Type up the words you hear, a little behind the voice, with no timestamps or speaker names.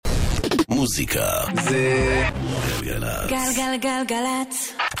מוזיקה זה גלגלצ.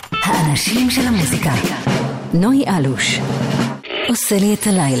 גלגלגלגלצ. האנשים של המוזיקה. נוי אלוש עושה לי את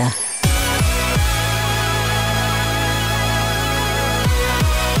הלילה.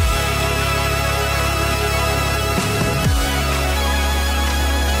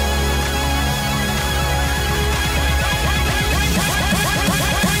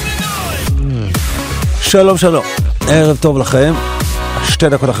 שלום שלום, ערב טוב לכם.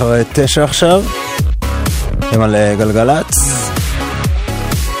 2 דקות אחרי 9 עכשיו, הם על גלגלצ.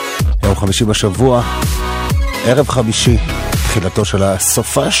 יום חמישי בשבוע, ערב חמישי, תחילתו של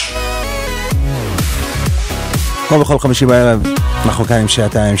הסופש. כמו בכל חמישי בערב, אנחנו כאן עם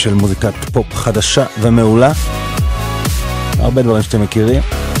שעתיים של מוזיקת פופ חדשה ומעולה. הרבה דברים שאתם מכירים,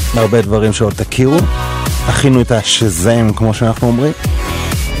 הרבה דברים שעוד תכירו. הכינו את השזיים, כמו שאנחנו אומרים.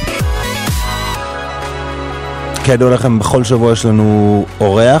 כידוע לכם, בכל שבוע יש לנו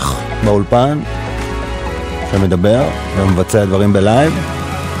אורח באולפן שמדבר ומבצע דברים בלייב.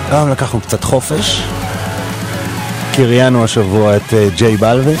 גם לקחנו קצת חופש, קריינו השבוע את ג'יי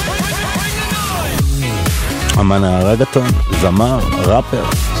בלווי, אמן הרגטון, זמר, ראפר.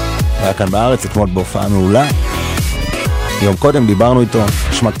 היה כאן בארץ אתמול בהופעה מעולה. יום קודם דיברנו איתו,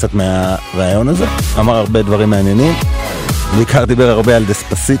 נשמע קצת מהרעיון הזה. אמר הרבה דברים מעניינים, בעיקר דיבר הרבה על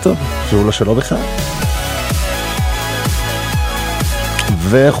דספסיטו, שהוא לא שלו בכלל.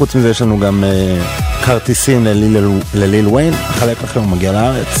 וחוץ מזה יש לנו גם כרטיסים לליל וויין, חלק לכם, הוא מגיע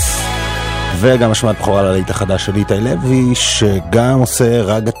לארץ. וגם השמעת בחורה ללהיט החדש של להיטי לוי, שגם עושה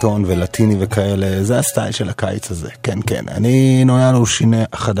רגטון ולטיני וכאלה. זה הסטייל של הקיץ הזה, כן כן. אני נויה לו שינה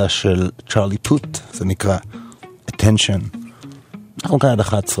החדש של צ'רלי פוט, זה נקרא Attention. אנחנו כאן עד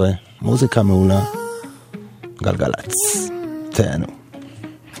 11, מוזיקה מעולה, גלגלצ, תהנו.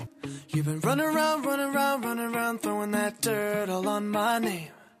 You've been running around, throwing that dirt all on my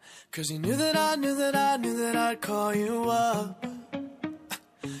name. 'Cause you knew that I'd call you up.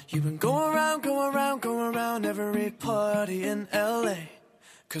 You've been going around every party in LA.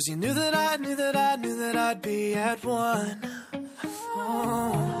 'Cause you knew that I'd be at one.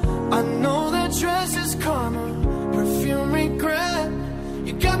 Oh, I know that dress is karma, perfume regret.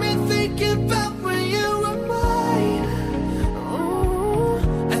 You got me thinking about when you were mine.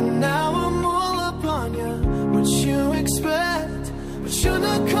 Now I'm all up on you, what you expect. But you're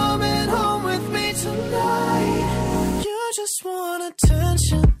not coming home with me tonight. You just want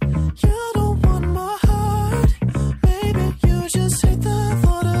attention, you don't want my heart. Maybe you just hate the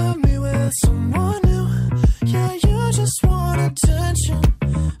thought of me with someone new. Yeah, you just want attention,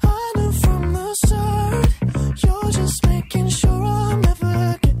 I knew from the start. You're just making sure I'm never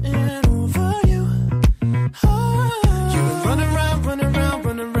getting over you. You've been running around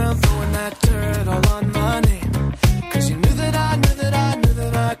throwing that dirt all on my name. 'Cause you knew that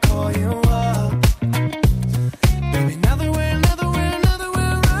I'd call you up. Baby, now that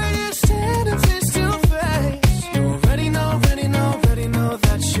we're right here standing face to face. You already know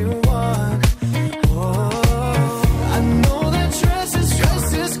that you won. Oh, I know that dress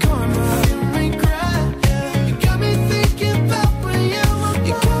is karma, you regret. You got me thinking about when you were mine.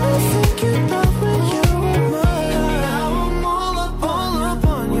 You got me thinking about when you were mine. Now I'm all up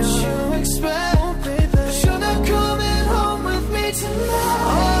on you. What you expect? Oh, baby, you're not coming home with me tonight.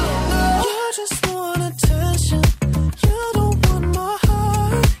 Oh, no. You just want attention, you don't want my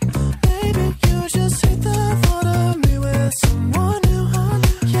heart. Baby, you just hate the thought of me with someone new.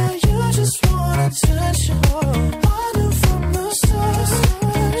 Yeah, you just want attention, I knew from the start.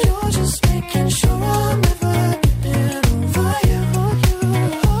 You're just making sure I'm never getting over you.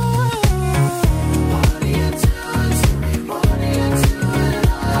 What are you doing to me? What are you doing?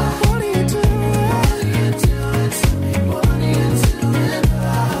 What are you doing to me? What are you doing?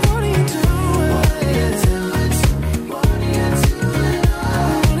 What are you doing? What are you doing to me? What are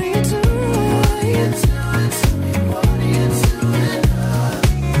you doing? What are you doing to me? What are you doing?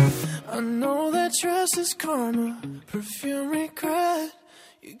 I know that dress is karma, perfume regret.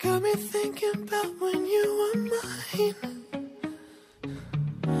 You got me thinking about when you were mine.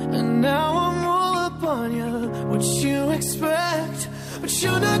 And now I'm all up on you, what you expect. But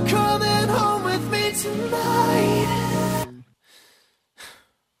you're not coming home with me tonight.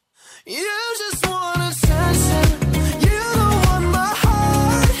 You just want attention, you don't want my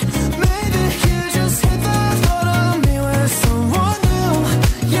heart. Maybe you just hate the thought of me with someone new.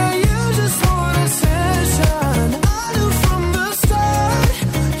 Yeah, you just want attention, I knew from the start.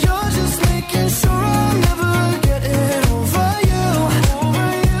 You're just making sure I'm never getting over you. What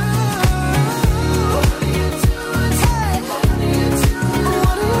are you doing? What are you doing?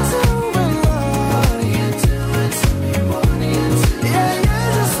 What are you doing? What are you doing to me? What are you doing? Yeah, you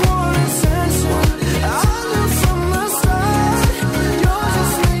just want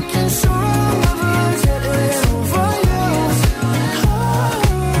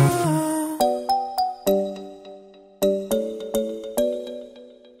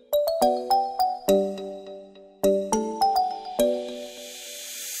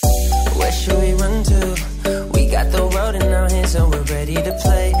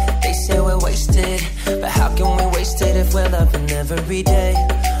loving every day.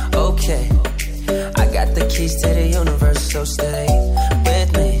 Okay, I got the keys to the universe, so stay with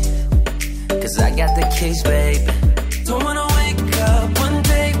me, 'cause I got the keys, babe. Don't wanna wake up one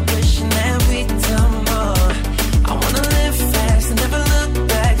day wishing that we'd done more. I wanna live fast and never look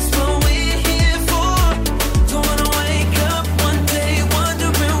back. It's what we're here for. Don't wanna wake up one day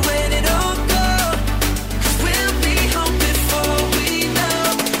wondering where it all go. 'Cause we'll be home before we know.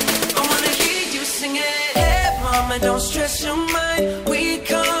 I wanna hear you sing it. Hey mama, don't stress your mind. We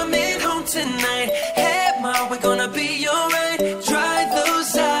coming home tonight. Hey mama, we're gonna be alright. Dry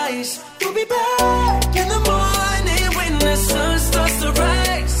those eyes. We'll be back in the morning when the sun starts to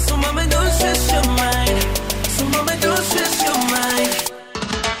rise. So mama, don't stress your mind. So mama, don't stress your mind.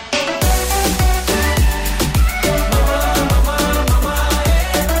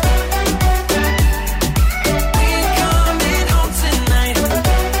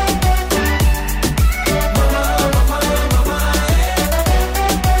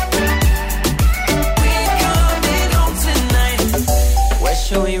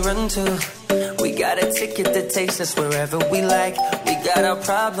 To. We got a ticket that takes us wherever we like. We got our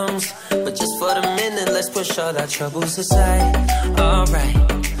problems, but just for the minute, let's push all our troubles aside. Alright,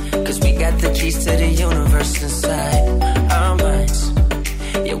 'cause we got the keys to the universe inside our minds.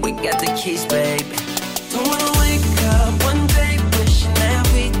 Yeah, we got the keys, babe. Don't wanna wake up one day wishing that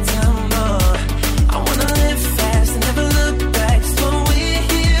we'd done more. I wanna live fast and never look back. It's what we're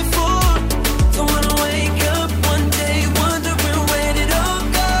here for. Don't wanna wake up one day wondering where it all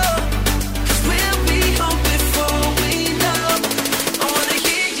go.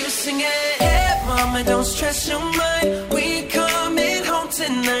 Don't stress your mind. We coming home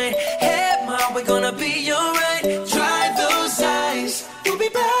tonight. Hey mom, we're gonna be alright. Dry those eyes. We'll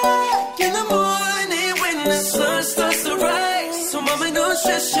be back in the morning when the sun starts to rise. So mama, don't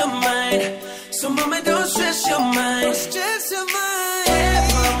stress your mind. So mama, don't stress your mind. Don't stress your mind. Hey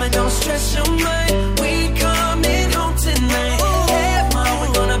mama, don't stress your mind. We coming home tonight. Hey mom,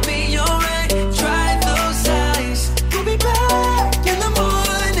 we're gonna be alright. Dry those eyes. We'll be back in the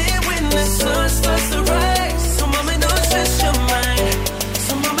morning when the sun starts to rise. So mama, don't stress your mind.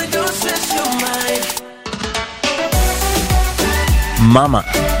 So mama, don't stress your mind. מאמה,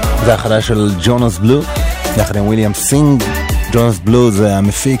 זה החדש של ג'ונס בלו יחד עם וויליאם סינג. ג'ונס בלו זה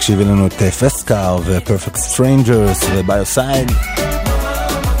המפיק שהביא לנו את פסקאר ופרפקט סטרנג'רס וביוסייד,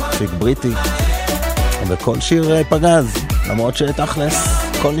 מפיק בריטי, וכל שיר פגז, למרות שתכלס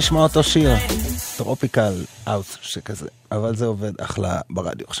כל נשמע אותו שיר טרופיקל אאוס שכזה, אבל זה עובד אחלה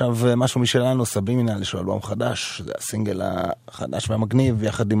ברדיו. עכשיו משהו משלנו, סבלימינל, יש לו אלבום חדש, זה הסינגל החדש והמגניב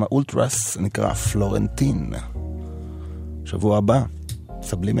יחד עם האולטרס, נקרא פלורנטין. שבוע הבא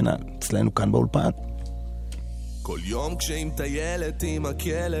סבלימינל אצלנו כאן באולפן. כל יום כשהיא מטיילת עם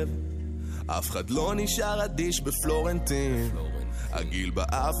הכלב, אף אחד לא נשאר אדיש בפלורנטין. הגיל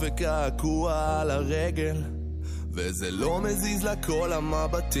באף וקעקוע על הרגל, וזה לא מזיז לה כל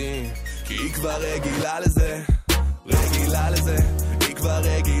המבטים, כי היא כבר רגילה לזה, רגילה לזה, היא כבר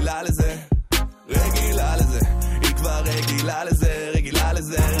רגילה לזה, רגילה לזה, היא כבר רגילה לזה, רגילה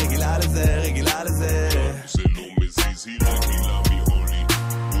לזה, רגילה לזה, רגילה לזה. זה לא מזיז, היא רגילה מהולי.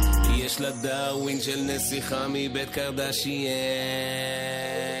 יש לה דאווין של נסיכה מבית קרדשיין,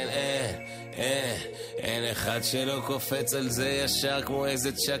 אין אחד שלא קופץ על זה ישר כמו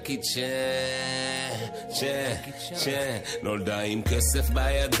איזה צ'קי נולדה עם כסף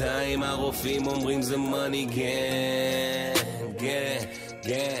בידיים, הרופאים אומרים זה money gang,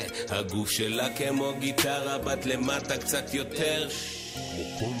 הגוף שלה כמו גיטרה, בת למטה קצת יותר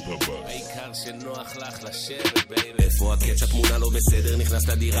העיקר שנוח לך לשבת בייבי. איפה הקצ'ה תמונה לא בסדר, נכנס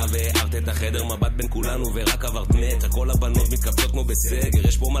לדירה והערת את החדר, מבט בין כולנו ורק עברת נטע, כל הבנות מתקפצות כמו בסגר,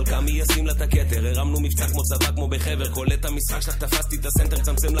 יש פה מלכה מי ישים לה את הכתר, הרמנו מבצע כמו צבא כמו בחבר, קולט המשחק שלך תפסתי את הסנטר,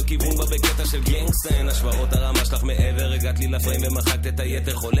 צמצם לכיוון בה בקטע של גנגסטיין, השברות הרמה שלך מעבר, הגעת לי לפריים ומחקת את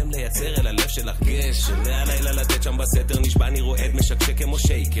היתר, חולם לייצר אל הלב שלך גשם, מהלילה לתת שם בסתר, נשבע אני רועד משקשק כמו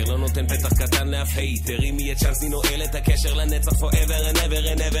שייקר, לא נותן פתח קטן לאף הייטר, אם יהיה צ'אנס ננועל את הקשר לנצח forever and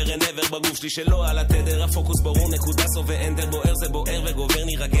ever and ever and ever, בגוף שלי שלא על התדר, הפוקוס ברור נקודה סוף ואנדר, בוער זה בוער וגובר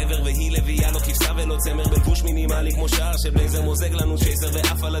נראה גבר, והיא לביאה לא כבשה ולא צמר, בלבוש מינימלי כמו שער של בלייזר, מוזג לנו צ'ייסר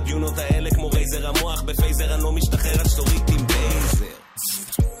ואף על הדיונות האלה כמו רייזר, המוח בפייזר אני לא משתחרר עד שתוריד עם בייזר,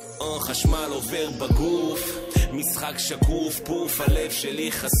 חשמל עובר בגוף, משחק שקוף, פוף, הלב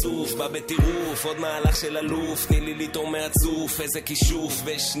שלי חשוף, בא בטירוף, עוד מהלך של אלוף, תני לי לטעום מעצוף, איזה כישוף,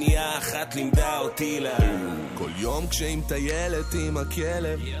 ושנייה אחת לימדה אותי לה. כל יום כשהיא מטיילת עם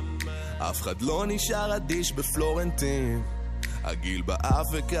הכלב, אף אחד לא נשאר אדיש בפלורנטין, הגיל באף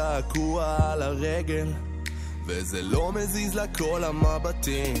וקעקוע על הרגל, וזה לא מזיז לה כל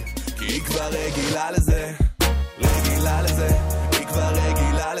המבטים, כי היא כבר רגילה לזה, רגילה לזה, היא כבר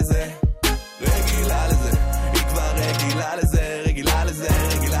רגילה לזה, רגילה לזה, היא כבר רגילה לזה, רגילה לזה,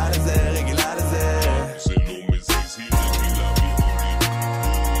 רגילה לזה, רגילה לזה. זה לא מזיז, היא רגילה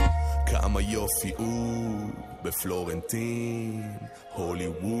מהוליווד. כמה יופי הוא בפלורנטין,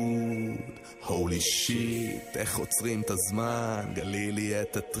 הוליווד, הולי שיט, איך עוצרים את הזמן, גלי לי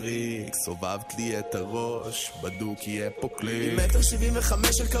את הטריק, סובבת לי את הראש, בדוק יהיה פה קליק.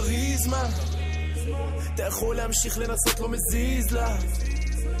 1.75 של קריזמה, אתה יכול להמשיך לנסות, לא מזיז לה,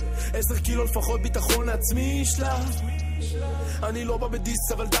 10 קילו לפחות ביטחון עצמי שלה. אני לא בא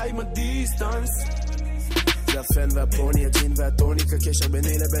בדיס אבל די עם הדיסטנס, זה הפן והפוני, הג'ין והטוניק, הקשר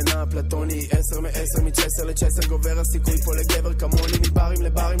ביני לבין האפלטוני. 10 מ-10 מ-10 ל-10 גובר הסיכוי פה לגבר כמוני. מברים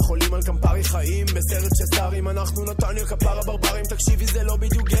לברים חולים על קמפרי חיים בסרט שסטרים. אנחנו נתניה כפר הברברים, תקשיבי זה לא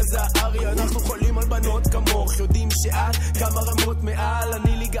בדיוק גזע ארי. אנחנו חולים על בנות כמוך, יודעים שאת כמה רמות מעל.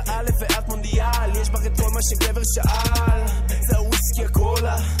 אני ליגה א' ואת מונדיאל, יש בך את כל מה שגבר שאל. זה הוויסקי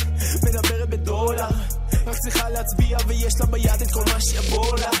הקולה, מדברת בדולר, רק צריכה להצביע ויש לה ביד את כל מה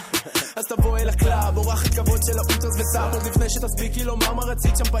שיבוא לה. אז תבוא אל הקלאב, אורחת כבוד של האוטרס וסאב, עוד לפני שתספיקי לומר מה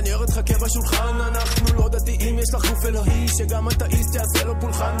רצית, שמפניירת חכה בשולחן. אנחנו לא דתיים, יש לך גוף אלוהי שגם אתאיסט יעשה לו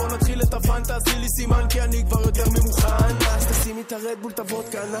פולחן. בוא נתחיל את הפן, תעשי לי סימן כי אני כבר יותר ממוכן. אז תשימי את הרדבול תבוד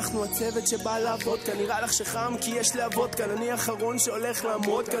כאן, אנחנו הצוות שבא לעבוד כאן. נראה לך שחם כי יש לעבוד כאן, אני האחרון שהולך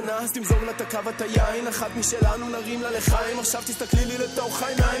לעמוד כאן. אז תמזוג לה את הקו את היין, אחת משלנו נרים לה לחיים. עכשיו תסתכלי לי לתוך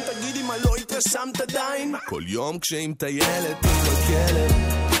העיניים, תגידי מה לא התרשמת עדיין. כל יום כשהיא מטיילת בכלב,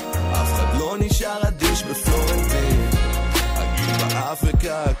 אף אחד לא נשאר אדיש בפלורנטין, הגיל באף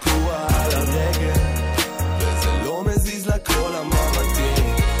וקעקוע על הרגל, וזה לא מזיז לה כל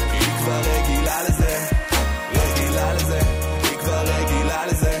המאמצים. היא כבר רגילה לזה, רגילה לזה, היא כבר רגילה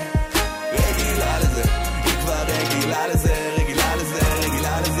לזה, רגילה לזה, היא כבר רגילה לזה, רגילה לזה,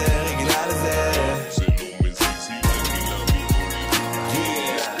 רגילה לזה, רגילה לזה. זה לא מזיז, היא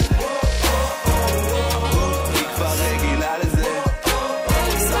רגילה מהוליווד. היא כבר רגילה לזה,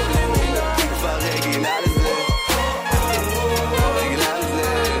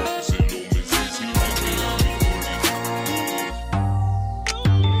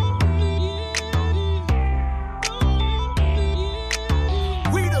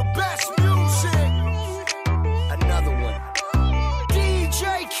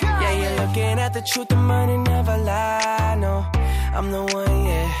 the truth, the money never lie, no. I'm the one,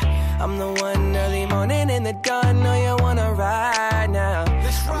 yeah, I'm the one. Early morning in the dawn, know you wanna ride now.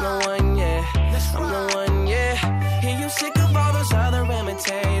 I'm the one, yeah, I'm the one, yeah. Hear you sick of all those other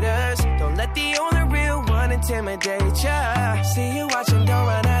imitators, don't let the only real one intimidate ya. See you watching, don't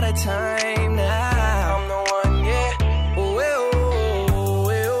run out of time now. I'm the one, yeah, ooh, ooh,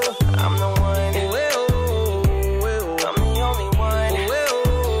 ooh, ooh. I'm the one, ooh, ooh, ooh. I'm the only one, ooh, ooh.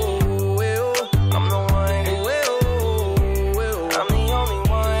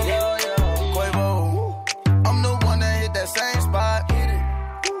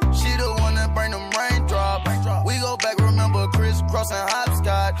 Crossing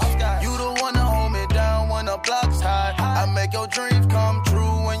hopscotch. You the one to hold me down when the block's hot. I make your dreams come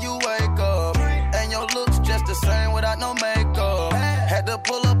true when you wake up, and your looks just the same without no makeup. Had to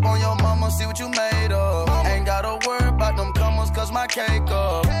pull up on your mama, see what you made of. Ain't gotta worry about them comers, cause my cake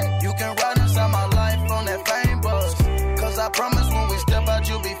up. You can ride inside my life on that fame bus, cause I promise when we step out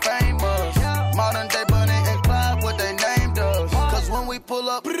you'll be famous. Modern day Bunny and Clyde, what they named us, cause when we pull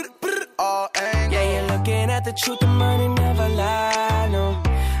up all angles. Yeah, you're looking at the truth, the money never lie, no.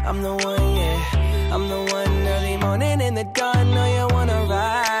 I'm the one, yeah, I'm the one. Early morning in the dawn, know you wanna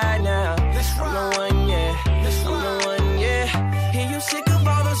ride now. I'm the one, yeah, I'm the one, yeah. Hear you sick of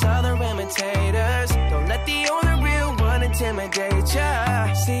all those other imitators, don't let the only real one intimidate ya.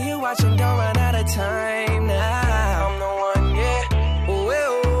 See you watching, don't run out of time now. I'm the one, yeah, ooh,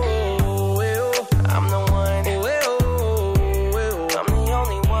 ooh, ooh, ooh. I'm the one, ooh, ooh, ooh, ooh. I'm the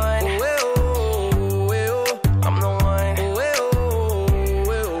only one, ooh, ooh.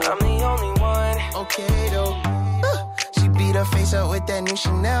 Okay though, she beat her face up with that new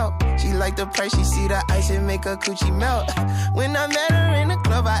Chanel. She like the price, she see the ice and make her coochie melt. When I met her in the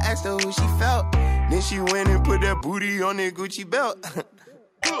club, I asked her who she felt. Then she went and put that booty on that Gucci belt.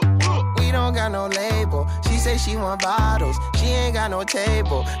 We don't got no label. She say she want bottles, she ain't got no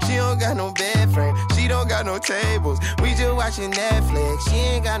table. She don't got no bed frame, she don't got no tables. We just watching Netflix, she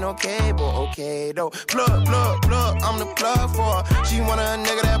ain't got no cable. Okay though, plug, plug, plug, I'm the plug for her. She want a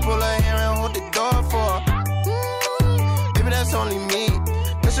nigga that pull her hair and hold the door for her. Baby, that's only me,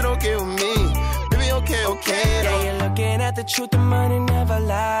 that shit okay with me. Baby, okay, okay though. Yeah, you're looking at the truth, the money never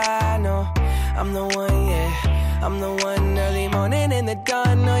lie, no. I'm the one, yeah, I'm the one. Early morning in the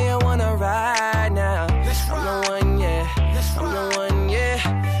dawn, know you wanna ride now. I'm the one, yeah. I'm the one, yeah.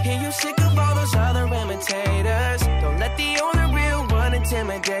 Hear you sick of all those other imitators. Don't let the only real one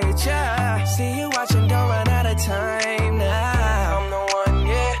intimidate ya. See you watching, don't run out of time now. I'm the one,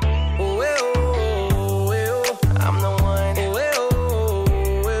 yeah. Ooh, ooh, ooh. I'm the one. Ooh, ooh,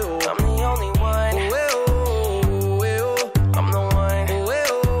 ooh. I'm the only one. Ooh, ooh, ooh. I'm the one. Ooh,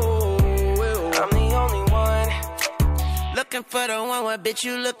 ooh, ooh. I'm the only one. Looking for the one, what bitch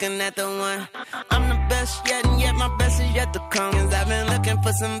you looking at the one? I'm the best yet, and yet my best is yet to come. Cause I've been looking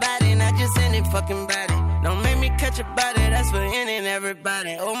for somebody, not just any fucking body. Don't make me catch a body, that's for any and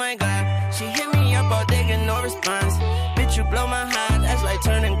everybody. Oh my god, she hit me up all day, get no response. Bitch, you blow my heart, that's like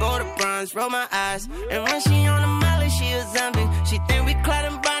turning gold to bronze. Roll my eyes, and when she on the molly, she a zombie. She think we Clyde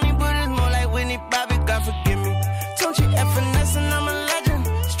and Bonnie, but it's more like Whitney Bobby, God forgive me. Don't you F finesse and I'm a legend.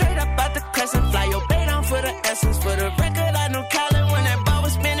 Straight up out the crescent, fly your bait on for the essence. For the record, I know Colin when that ball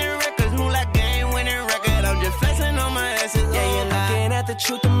was spinning records. Move like game winning record, I'm just flexing on my essence. Yeah, you're looking at the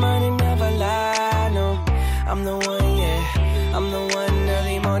truth, the money never lie, no. I'm the one, yeah. I'm the one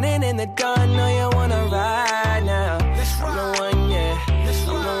early morning in the dawn. Know you wanna ride now. I'm the one, yeah.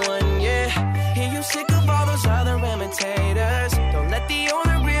 I'm the one, yeah. Hear you sick of all those other imitators. Don't let the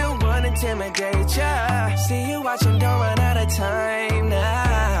only real one intimidate ya. See you watching, don't run out of time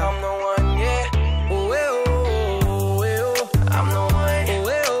now. I'm the one, yeah. Ooh, ooh, ooh. I'm the one. Ooh,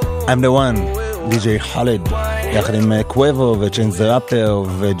 ooh, I'm the one. די.ג'יי חאלד, יחד עם קוויבו וצ'יינז דה ראפר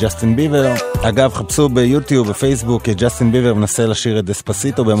וג'סטין ביבר. אגב, חפשו ביוטיוב ופייסבוק את ג'סטין ביבר מנסה לשיר את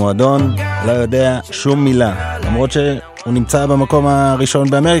דספסיטו במועדון, לא יודע שום מילה, למרות שהוא נמצא במקום הראשון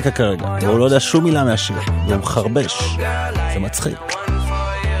באמריקה כרגע, והוא לא יודע שום מילה מהשיר, והוא מחרבש, זה מצחיק.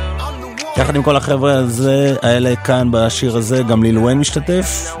 יחד עם כל החבר'ה האלה כאן בשיר הזה, גם ליל וויין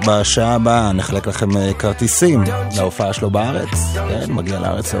משתתף. בשעה הבאה נחלק לכם כרטיסים להופעה שלו בארץ, כן, מגיע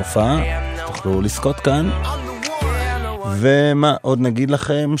לארץ להופעה, תוכלו לזכות כאן. ומה עוד נגיד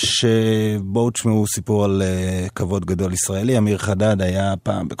לכם, שבואו תשמעו סיפור על כבוד גדול ישראלי. אמיר חדד היה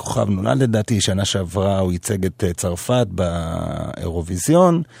פעם בכוכב נולד, לדעתי שנה שעברה הוא ייצג את צרפת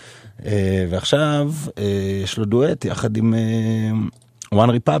באירוויזיון, ועכשיו יש לו דואט יחד עם One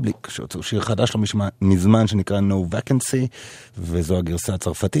Republic, שהוצאו שיר חדש לו מזמן שנקרא No Vacancy, וזו הגרסה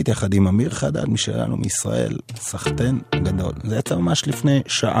הצרפתית יחד עם אמיר חדד משלנו מישראל, סחטן גדול. זה יצא ממש לפני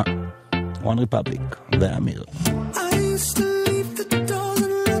שעה. One Republic ואמיר. I used to leave the doors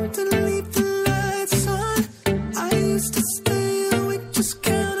unlocked and leave the lights on. I used to stay awake just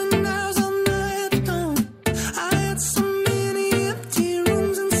counting hours all night long. I had so many empty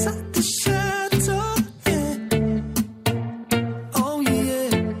rooms inside the chateau, yeah. Oh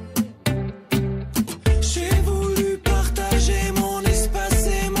yeah. J'ai voulu partager mon espace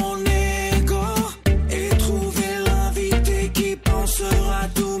et mon ego et trouver l'invité qui pensera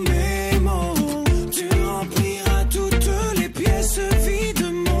tous mes mots. Tu rempliras toutes les pièces vides de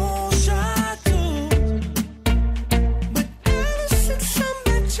mon château. But ever since I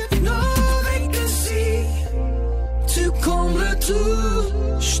met you, no vacancy. Tu combles tout,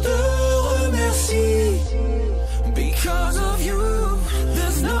 je te remercie. Because of you,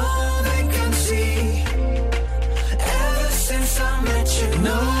 there's no vacancy. Ever since I met you,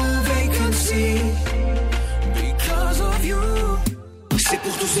 no vacancy. Because of you. C'est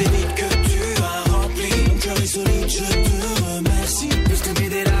pour tous ces vides que tu as rempli. Mon cœur est solide, je te remercie. Used to be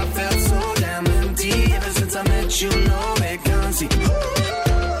that I felt so damn empty. Ever since I met you, no vacancy.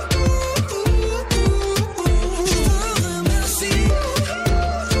 Je te remercie.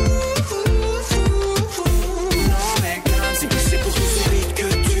 No vacancy. C'est pour tous ces vides que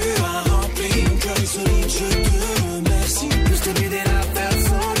tu as rempli. Mon cœur est solide, je te remercie. Used to be that I felt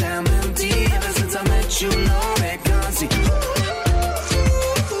so damn empty. Ever since I met you, no vacancy.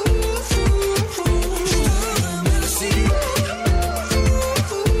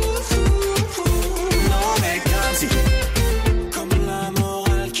 Comme la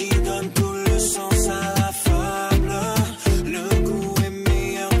morale qui donne tout le sens à la fable. Le goût est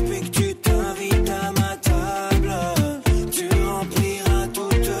meilleur puis que tu t'invites à ma table. Tu rempliras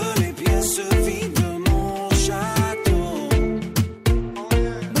toutes les pièces vides de mon château.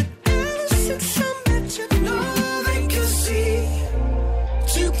 But ever since I met you, no vacancy.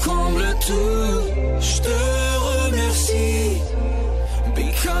 Tu combles tout, je te remercie.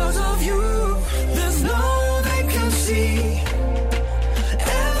 Because of you, there's no vacancy.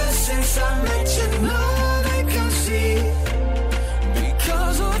 Ever since I met you, no vacancy.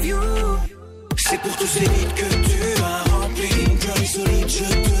 Because of you. C'est pour tous ces vides que tu as rempli. Mon cœur est solide, je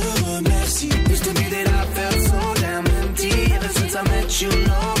te remercie. Used to be that I felt so damn empty. Ever since I met you,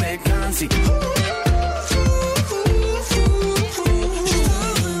 no vacancy. Je te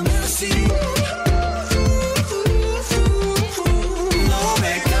remercie.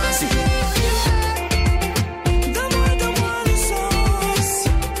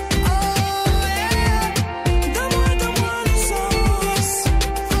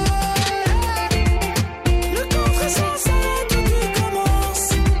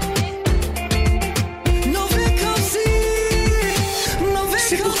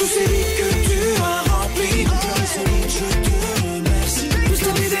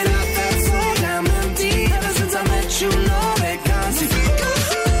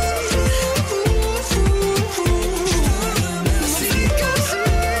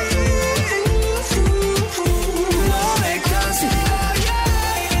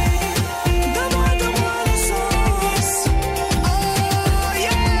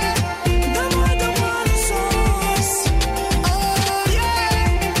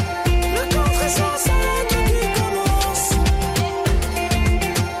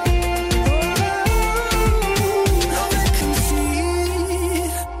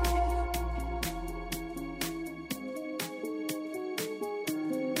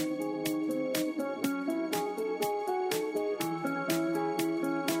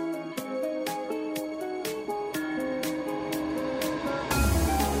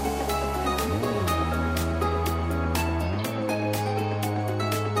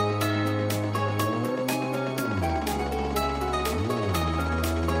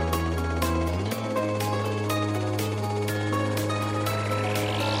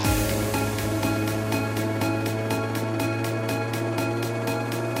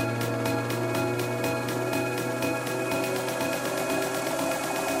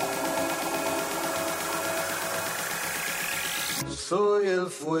 Soy el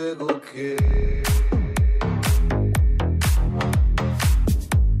fuego que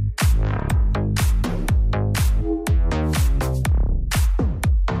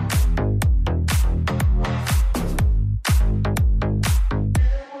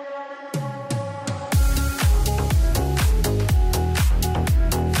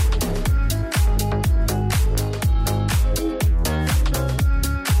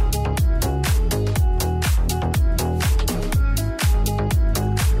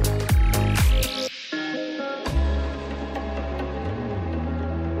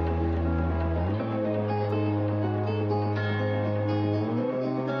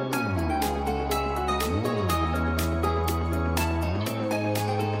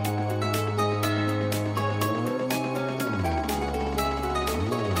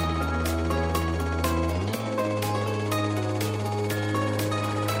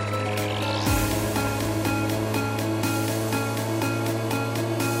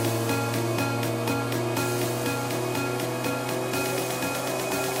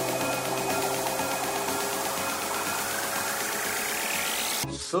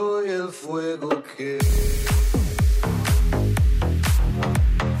soy el fuego que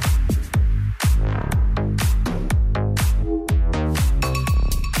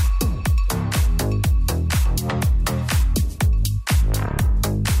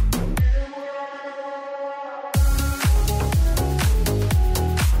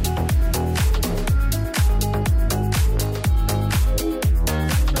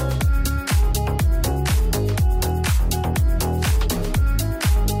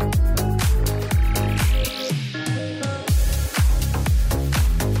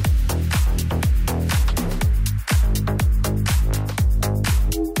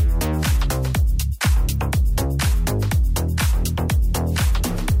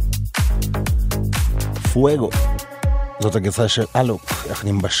פואגו. זאת הגרסה של אלוק, יחד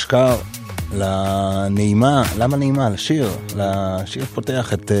עם בשקר, לנעימה. למה נעימה? לשיר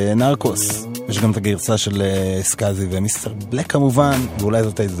פותח את נרקוס. יש גם את הגרסה של סקאזי ומיסטר בלק כמובן, ואולי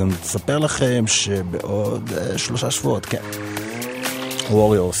זאת ההזדמנות לספר לכם שבעוד 3 שבועות, כן,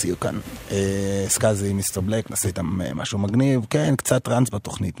 ווריורס יהיו כאן. סקאזי, מיסטר בלק, נעשה איתם משהו מגניב, כן, קצת טרנס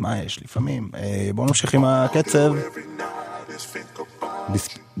בתוכנית, מה יש לפעמים. בואו נמשיך עם הקצב.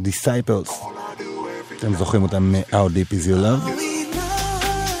 Disciples, אתם זוכרים אותם How Deep Is Your Love?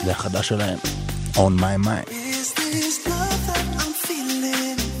 זה החדש שלהם, On My Mind.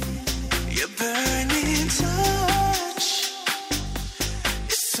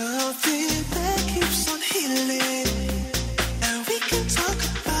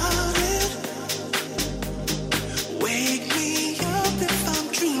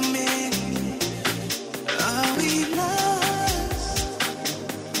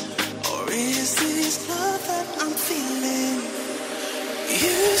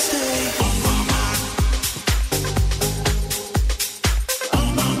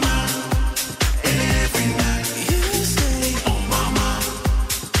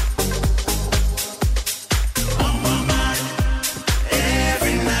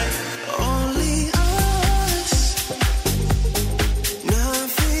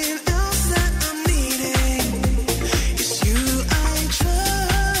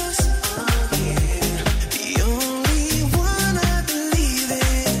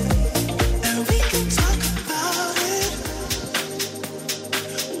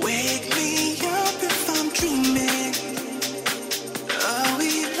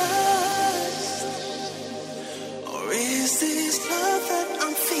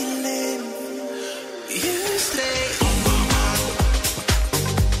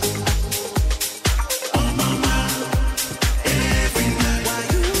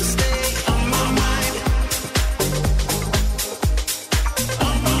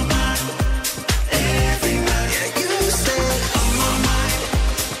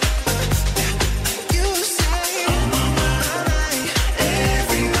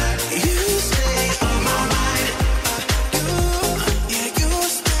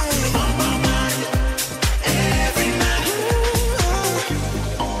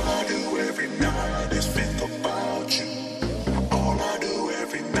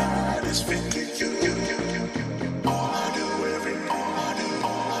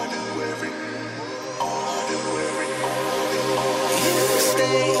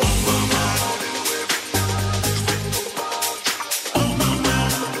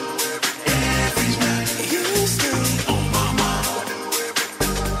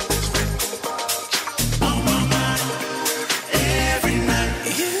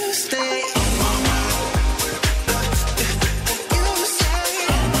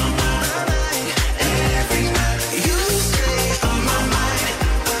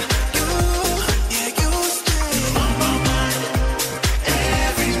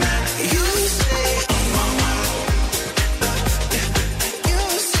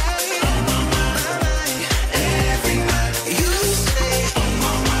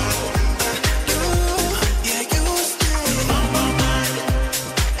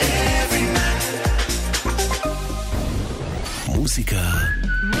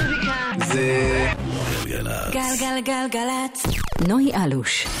 גלגלצ. נוי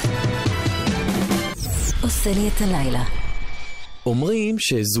אלוש עושה לי את הלילה. אומרים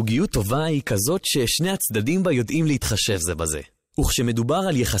שזוגיות טובה היא כזאת ששני הצדדים בה יודעים להתחשב זה בזה. וכשמדובר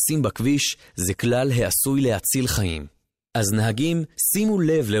על יחסים בכביש, זה כלל העשוי להציל חיים. אז נהגים, שימו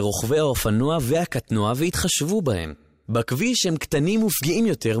לב לרוכבי האופנוע והקטנוע והתחשבו בהם. בכביש הם קטנים ופגיעים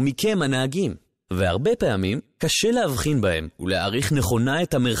יותר מכם הנהגים. והרבה פעמים קשה להבחין בהם ולהעריך נכונה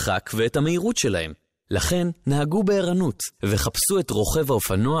את המרחק ואת המהירות שלהם. לכן נהגו בערנות וחפשו את רוכב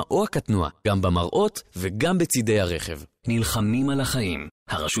האופנוע או הקטנוע, גם במראות וגם בצידי הרכב. נלחמים על החיים.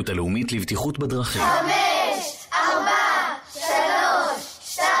 הרשות הלאומית לבטיחות בדרכים. 5, 4, 3,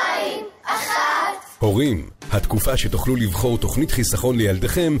 2, 1. הורים, התקופה שתוכלו לבחור תוכנית חיסכון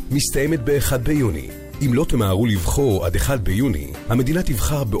לילדיכם מסתיימת ב-1 ביוני. אם לא תמהרו לבחור עד 1 ביוני, המדינה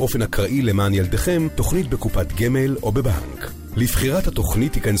תבחר באופן אקראי למען ילדיכם תוכנית בקופת גמל או בבנק. לבחירת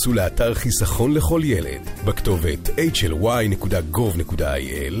התוכנית תיכנסו לאתר חיסכון לכל ילד, בכתובת hly.gov.il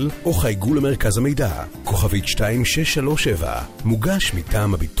או חייגו למרכז המידע, כוכבית 2637, מוגש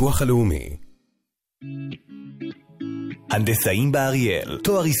מטעם הביטוח הלאומי. הנדסאים באריאל,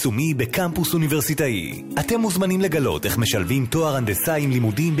 תואר יישומי בקמפוס אוניברסיטאי. אתם מוזמנים לגלות איך משלבים תואר הנדסה עם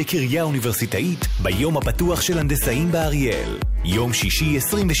לימודים בקריה אוניברסיטאית ביום הפתוח של הנדסאים באריאל. יום שישי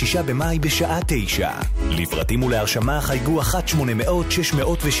 26 במאי בשעה 9. לפרטים ולהרשמה חייגו 1-800-660-660.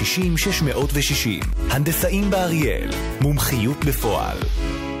 הנדסאים באריאל, מומחיות בפועל.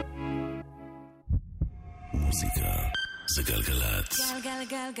 מוזיקה זה גלגלצ.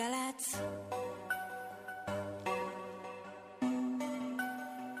 גלגלגלגלצ.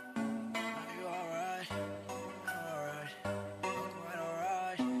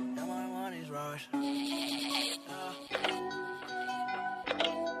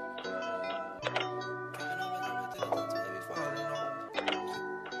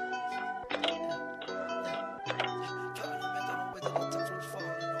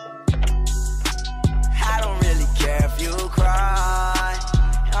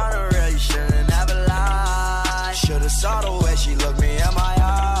 Saw the way she looked me in my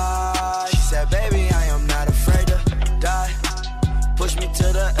eyes. She said, baby, I am not afraid to die. Push me to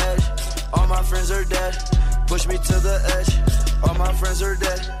the edge. All my friends are dead. Push me to the edge. All my friends are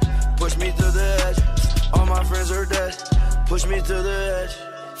dead. Push me to the edge. All my friends are dead. Push me to the edge.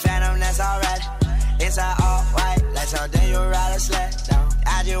 Phantom, that's alright. Inside all white. Like something you ride a sled down.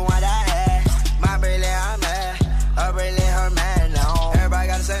 I just want that head. My brilliant, I'm mad. A brilliant, her man now. Everybody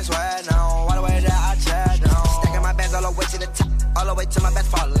got the same swag now. All the way that I chat now. All the way to the top, all the way to my bed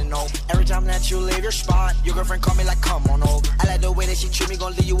falling, no. Every time that you leave your spot, your girlfriend call me like, come on, no. I like the way that she treat me,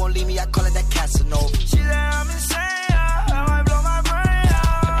 gon' leave you, won't leave me, I call it that Casanova. She said I'm insane, I might blow my brain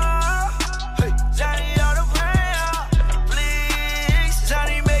out. Hey, Johnny, all the pain out. Please,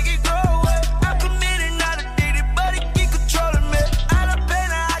 Johnny, make it go away. I'm committed, not addicted, but it keep controlling me. Out of pain,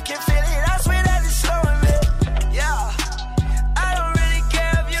 I can feel it, I swear that it's slowing me. Yeah, I don't really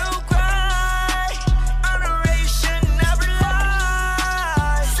care if you cry.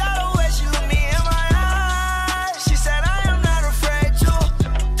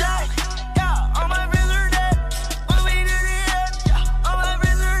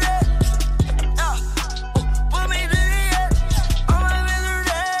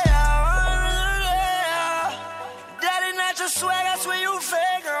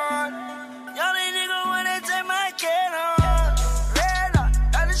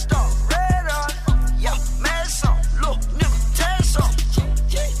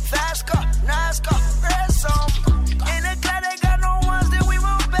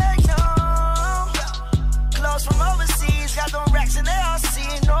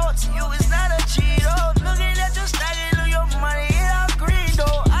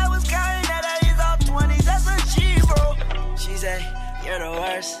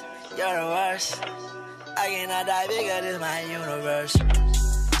 I cannot die bigger than my universe.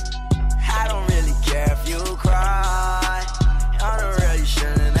 I don't really care if you cry. I don't really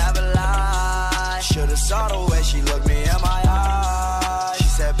shouldn't ever lie. Should've saw the way she looked me in my eyes. She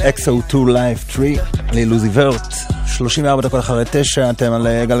said, XO2 Live 3 ללוזי ורט. 34 דקות אחרי 9, אתם על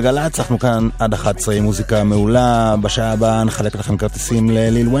גלגלצ, אנחנו כאן עד 11 עם מוזיקה מעולה. בשעה הבאה נחלק לכם כרטיסים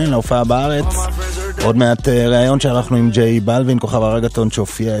לליל ויין, להופעה בארץ. עוד מעט ראיון שערכנו עם ג'יי בלווין, כוכב הרגטון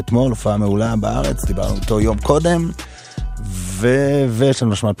שהופיע אתמול, הופעה מעולה בארץ, דיברנו איתו יום קודם. ויש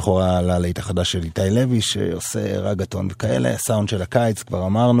לנו שמעת בחורה ללהיט החדש של איתי לוי, שעושה רגטון וכאלה, סאונד של הקיץ, כבר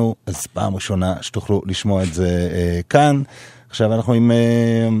אמרנו, אז פעם ראשונה שתוכלו לשמוע את זה כאן. עכשיו אנחנו עם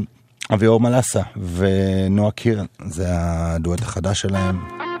אביאור מלאסה ונועה קירן, זה הדואט החדש שלהם.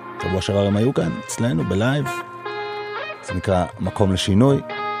 שבוע שעבר הם היו כאן אצלנו בלייב, זה נקרא מקום לשינוי,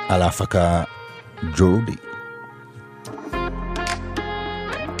 על ההפקה ג'ורדי.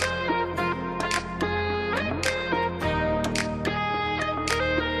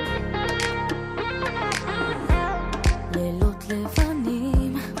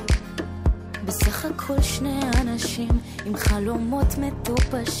 עם חלומות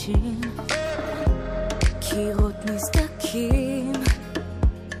מטופשים, קירות נסדקים,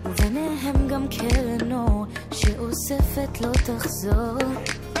 וביניהם גם קרן אור שאוספת לא תחזור.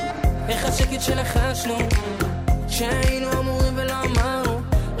 איך השקט שלחשנו כשהיינו אמורים ולא אמרנו,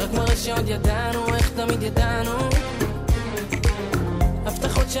 רק מראה שעוד ידענו, איך תמיד ידענו,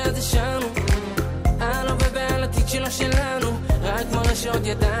 הבטחות שאז השארנו על הווה ועל עתיד שלו שלנו, רק מראה שעוד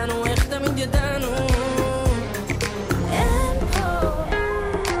ידענו, איך תמיד ידענו. אין פה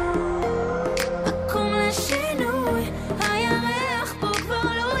מקום לשינוי, הירח פה כבר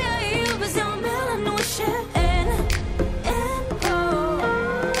לא יאיר, וזה אומר לנו שאין פה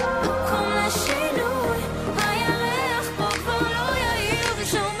מקום לשינוי, הירח פה כבר לא יאיר,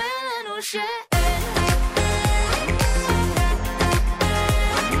 וזה אומר לנו שאין.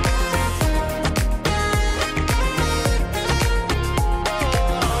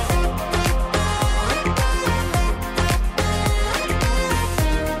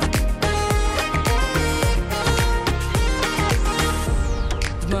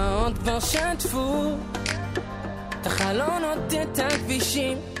 שטפו את החלונות, את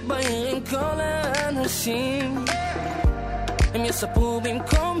הכבישים, בעיר עם כל האנשים, הם יספרו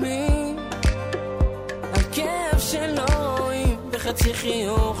במקומי על כאב שלא רואים וחצי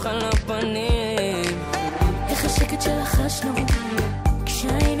חיוך על הפנים. איך השקט שלחשנו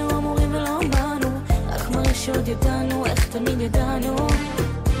כשהיינו אמורים ולא אמרנו, רק מראה שעוד ידענו, איך תמיד ידענו,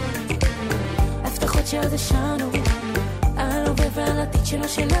 הבטחות שעוד השארנו על הווה ועל עתיד שלו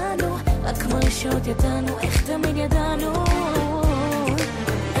שלנו, רק מראה שעוד ידענו, איך תמיד ידענו.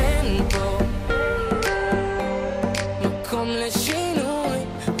 אין פה מקום לשינוי,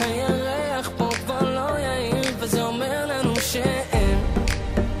 הירח פה כבר לא יאיר, וזה אומר לנו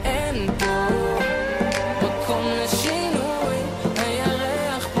אין פה מקום לשינוי,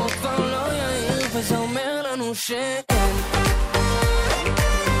 הירח פה כבר לא יאיר, וזה אומר לנו שאין.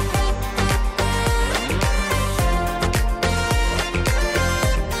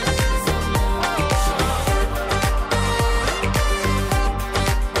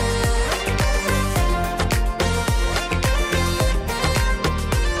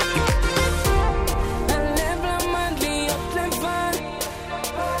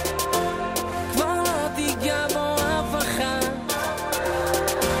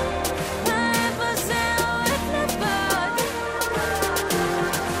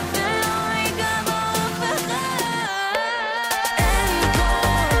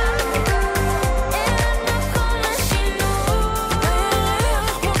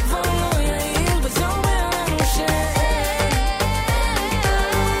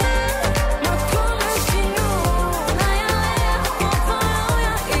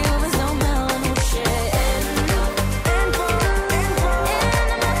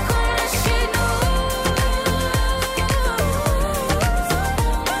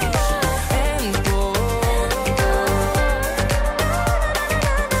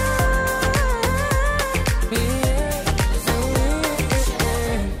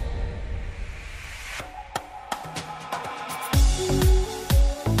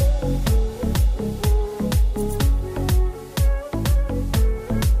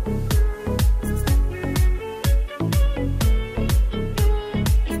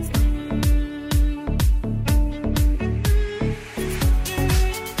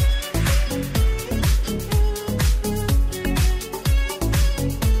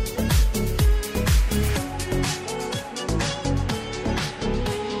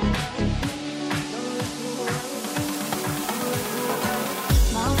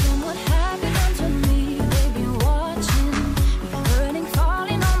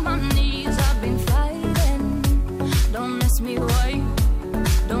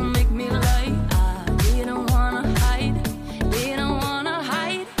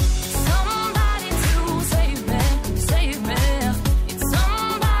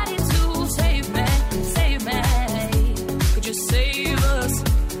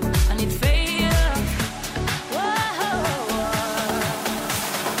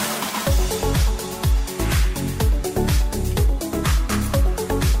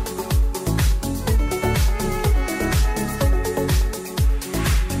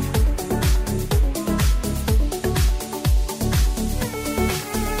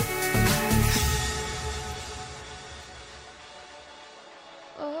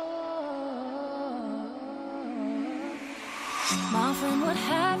 My friend, what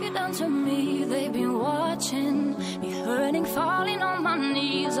have you done to me? They've been watching me hurting, falling on my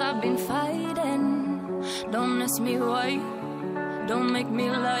knees. I've been fighting. Don't ask me why, don't make me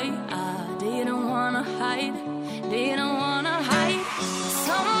lie. I didn't wanna hide, didn't wanna hide.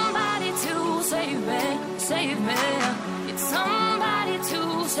 Somebody to save me, save me.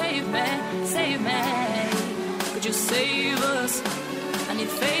 to save me, save me. Could you save us? I need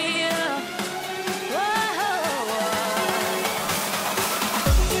favor.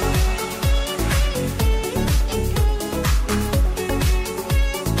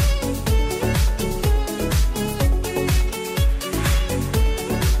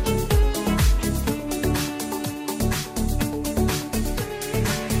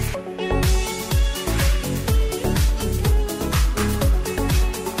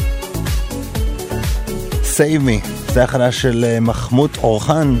 Save Me, זה החדש של מחמוד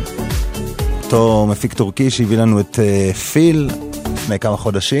אורחן, אותו מפיק טורקי שהביא לנו את פיל לפני כמה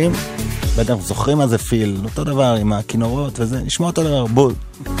חודשים. בטח זוכרים מה זה פיל, אותו דבר עם הכינורות וזה, נשמע אותו דבר, בול,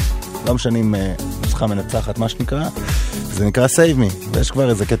 לא משנים נוסחה מנצחת מה שנקרא, זה נקרא Save Me, ויש כבר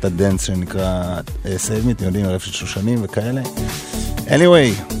איזה קטע דנס שנקרא Save Me, אתם יודעים, ערב של שושנים וכאלה.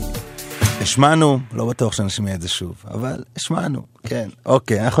 Anyway, השמענו, לא בטוח שאנשים יהיה את זה שוב, אבל השמענו, כן.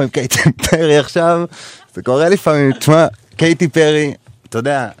 אוקיי, אנחנו עם קייטי פרי עכשיו, זה קורה לפעמים, תשמע, קייטי פרי, אתה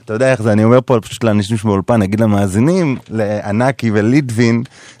יודע איך זה, אני אומר פה פשוט לאנשים שבאולפן, נגיד למאזינים, לענקי ולידווין,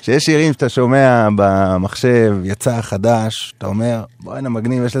 שיש שירים שאתה שומע במחשב, יצא חדש, אתה אומר, בואי הנה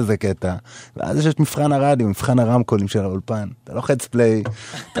מגניב, יש לזה קטע, ואז יש את מבחן הרדיו, מבחן הרמקולים של האולפן, אתה לא חץ פליי,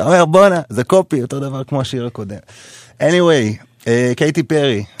 אתה אומר, בואנה, זה קופי, אותו דבר כמו השיר הקודם. Anyway, קייטי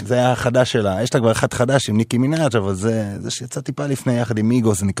פרי, זה היה החדש שלה, יש לה כבר אחד חדש עם ניקי מינאג', אבל זה שיצא טיפה לפני יחד עם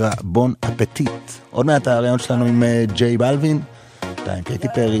מיגו, זה נקרא בון אפטיט. עוד מעט הרעיון שלנו עם ג'יי בלווין, עם קייטי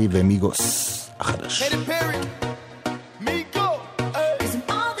פרי ומיגוס החדש.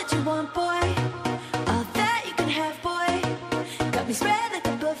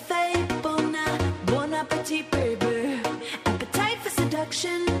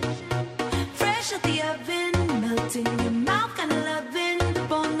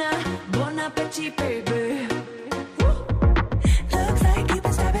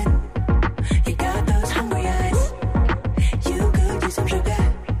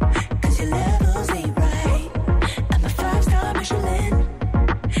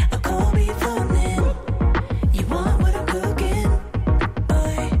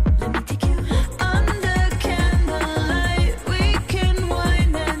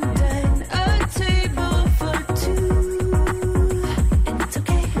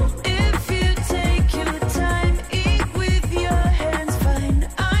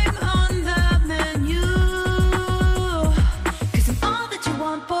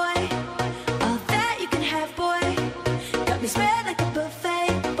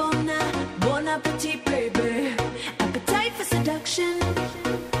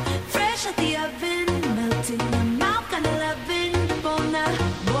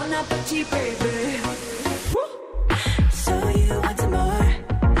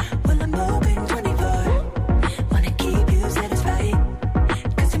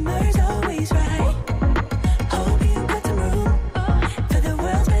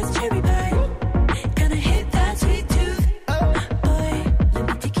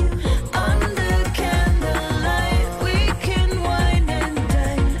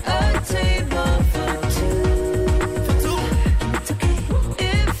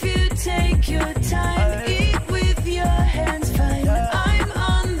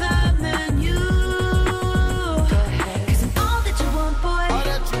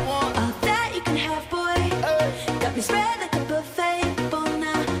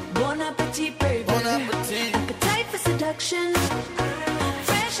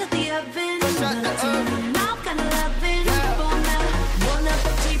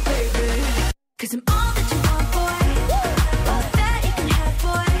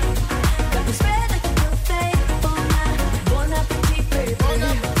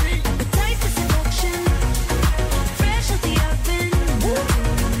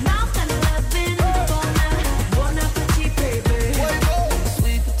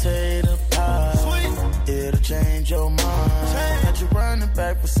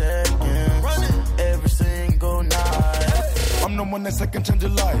 Second change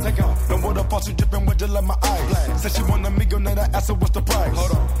your life. Don't want a party dripping with just like my eyes. Said she want a million, and I asked her what's the price.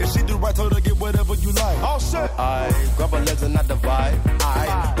 Hold on. If she do right, told her get whatever you like. Oh shit. I grab her legs and I divide.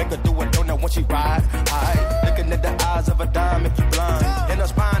 I make her do a donut when she ride. I looking at the eyes of a dime if you blind. In her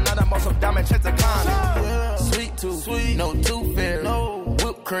spine, now the most of diamond chains are climbing. Sweet tooth, sweet, no tooth fairy, no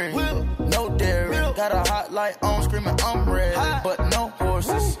whipped cream, no dairy. Got a hot light on, screaming I'm ready, but no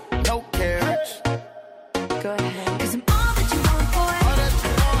horses, no carriage. Go ahead.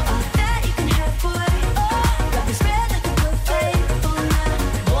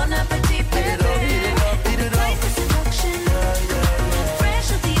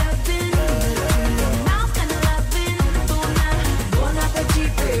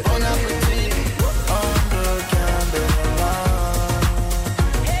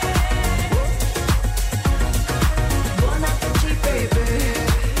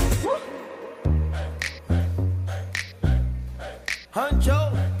 Huncho,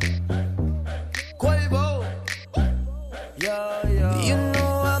 Quavo. You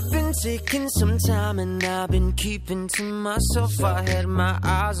know I've been taking some time and I've been keeping to myself. I had my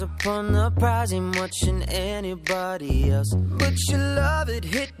eyes upon the prize, ain't watching anybody else. But your love, it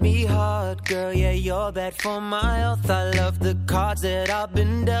hit me hard, girl. Yeah, you're bad for my health. I love the cards that I've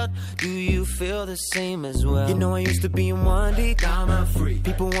been dealt. Do you feel the same as well? You know I used to be in one deep, now I'm free.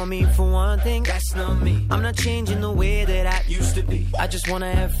 People want me for one thing, that's not me. I'm not changing the way that I used to be. I just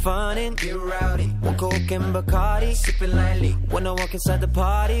wanna have fun and get rowdy. One Coke and Bacardi, sipping lightly. When I walk inside the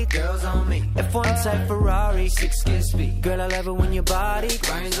party, girls on me. F1 type Ferrari, 6 speed. Girl, I love it when your body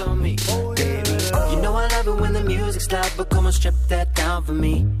grinds on me. Baby, you know I love it when the music's loud, but come on, strip that down for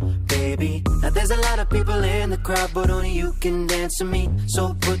me, baby. Now there's a lot of people in the crowd, but only you can dance to me. So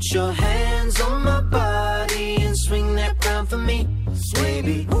put your hands on my body and swing that round for me,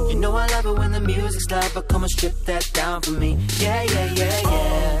 baby. You know I love it when the music's loud, but come on, strip that down for me. Yeah, yeah, yeah,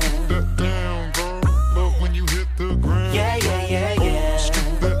 yeah. That down, girl. Love when you hit the ground. Yeah, yeah, yeah, yeah. Strip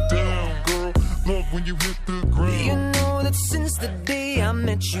that down, girl. Love when you hit the ground. You know that since the day I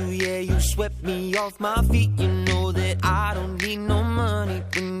met you, yeah, you swept me off my feet. You know that I don't need no money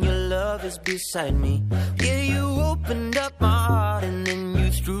when your love is beside me. Yeah, you opened up my heart and then you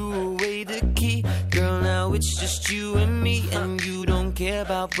threw away the key. Girl, now it's just you and me, and you don't care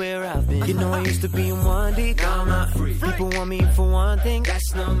about where I've been. You know I used to be in one deep, now I'm not free. People want me for one thing, that's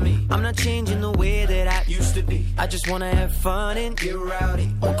not me. I'm not changing the way that I used to be. I just wanna have fun and get rowdy.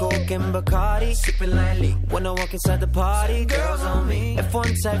 One Coke and Bacardi, sipping lightly. When I walk inside the party, girls on me. F1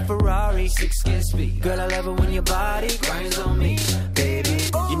 type Ferrari, 6 speed. Girl, I love it when your body grinds on me, baby.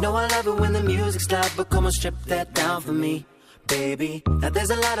 You know I love it when the music's loud, but come on, strip that down for me, baby. Now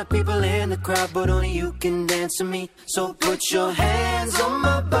there's a lot of people in the crowd, but only you can dance to me. So put your hands on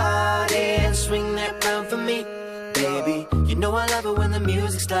my body and swing that round for me, baby. You know I love it when the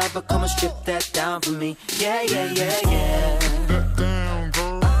music's loud, but come on, strip that down for me. Yeah, yeah, yeah, yeah. That down,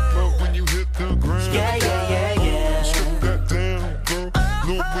 girl. Love when you hit the ground. Yeah, yeah, yeah, yeah. Strip that down, girl.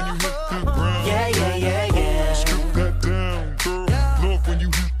 Love when you hit the ground. Yeah, yeah, yeah, yeah. Strip that down, girl. Love when you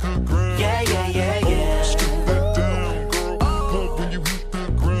hit the ground. Yeah, yeah, yeah, yeah. Strip that down, girl. Love when you hit the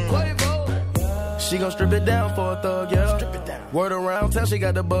ground. She gon' strip it down for a thug, yeah. Strip it down. Word around town, she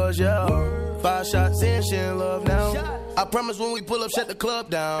got the buzz, yeah. 5 shots in, she in love now. I promise when we pull up, shut the club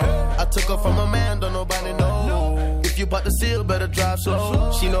down. I took her from a man, don't nobody know. If you bought the seal, better drive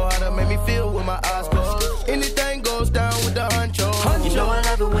slow. She know how to make me feel with my eyes closed. Anything goes down with the huncho. You know I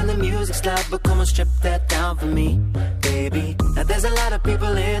love it when the music's loud, but come on, strip that down for me, baby. Now there's a lot of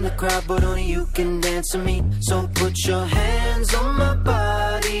people in the crowd, but only you can dance to me. So put your hands on my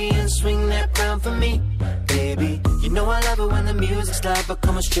body and swing that round for me, baby. You know I love it when the music's loud, but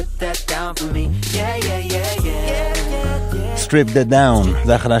come on, strip that down for me. Yeah, yeah, yeah, yeah. Strip that down,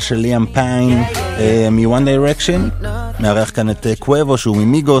 זה החדש של ליאם פיין מ-One Direction. מארח כאן את קוואבו שהוא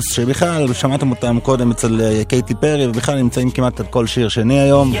ממיגוס, שבכלל שמעתם אותם קודם אצל קייטי פרי, ובכלל נמצאים כמעט על כל שיר שני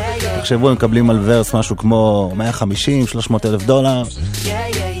היום. תחשבו, הם מקבלים על ורס משהו כמו $150,000-$300,000.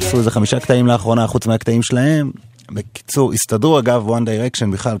 עשו איזה 5 קטעים לאחרונה חוץ מהקטעים שלהם. בקיצור, הסתדרו. אגב, One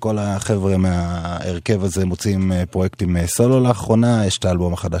Direction, בכלל כל החבר'ה מהרכב הזה מוצאים פרויקטים סולו לאחרונה. יש את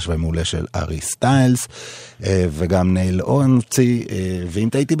האלבום החדש והמעולה של ארי סטיילס, וגם נייל אונצי. ואם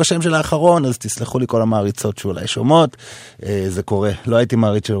תהייתי בשם של האחרון, אז תסלחו לי כל המעריצות שאולי שומעות. זה קורה. לא הייתי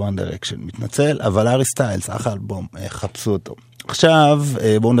מעריץ של One Direction, מתנצל, אבל ארי סטיילס, אח האלבום, חפשו אותו. עכשיו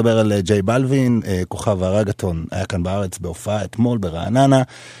בואו נדבר על ג'יי בלווין, כוכב הרגטון. היה כאן בארץ בהופעה אתמול ברעננה.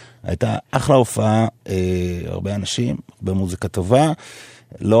 הייתה אחלה הופעה, הרבה אנשים, במוזיקה טובה,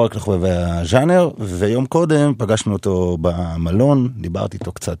 לא רק לחובבי הז'אנר, ויום קודם פגשנו אותו במלון, דיברתי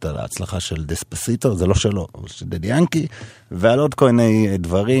איתו קצת על ההצלחה של דספסיטו, זה לא שלו, אבל של דדי ינקי, ועל עוד כל מיני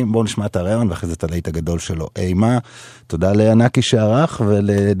דברים. בואו נשמע את הרעיון, ואחרי זה את הלהיט הגדול שלו, אימה. תודה לענקי שערך,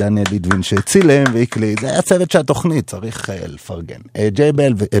 ולדניאל לידווין שהצילם והקליט. זה היה צוות שהתוכנית, צריך לפרגן. ג'יי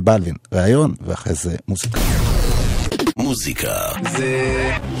בלווין, רעיון, ואחרי זה מוזיקה. מוזיקה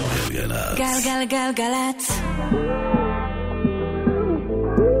זה גלגלצ. גלגלגלגלצ.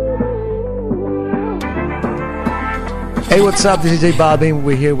 Hey, what's up? This is Jay Balvin.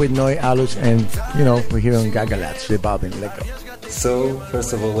 We're here with Noy Alus, and you know we're here on Gagalatz. Jay Balvin, let go. So,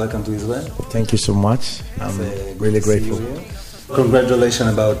 first of all, welcome to Israel. Thank you so much. I'm really grateful. Congratulations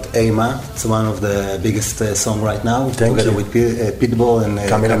about Eima. It's one of the biggest song right now. Thank together you. With Pitbull and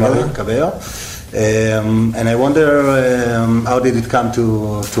Cabello. And I wonder how did it come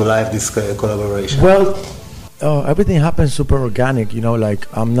to life, this collaboration? Well, everything happens super organic. You know, like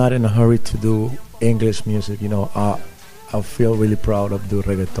I'm not in a hurry to do English music. You know, I feel really proud of doing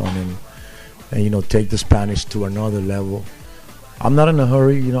reggaeton and you know take the Spanish to another level. I'm not in a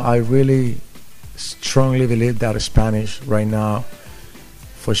hurry. You know, I really strongly believe that Spanish right now,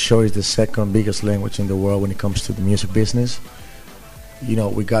 for sure, is the second biggest language in the world when it comes to the music business. You know,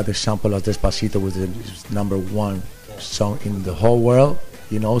 we got the example of Despacito, with the #1 song in the whole world.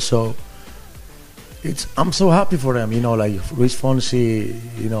 You know, so I'm so happy for them. You know, like Luis Fonsi.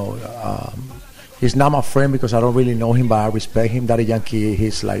 You know, he's not my friend because I don't really know him, but I respect him. Daddy Yankee,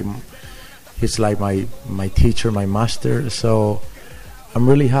 he's like my teacher, my master. So I'm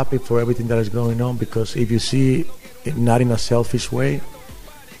really happy for everything that is going on, because if you see it not in a selfish way,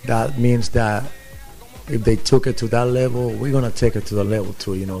 that means that if they took it to that level, we're gonna take it to the level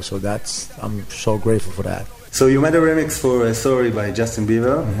too, you know. So I'm so grateful for that. So you made a remix for Sorry by Justin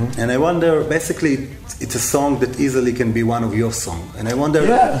Bieber, and I wonder, basically, it's a song that easily can be one of your songs. And I wonder,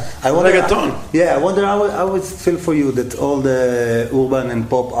 reggaeton. I wonder how it feel for you that all the urban and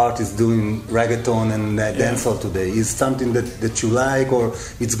pop artists doing reggaeton and dancehall today. Is something that you like, or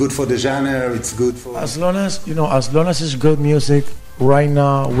it's good for the genre? It's good for as long as it's good music. Right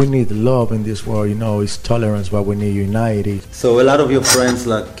now, we need love in this world. You know, it's tolerance, but we need unity. So a lot of your friends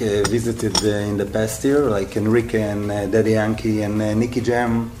visited in the past year, like Enrique and Daddy Yankee and Nicky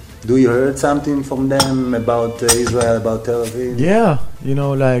Jam. Do you heard something from them about Israel, about Tel Aviv? Yeah, you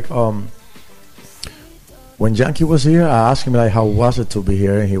know, like when Yankee was here, I asked him like how was it to be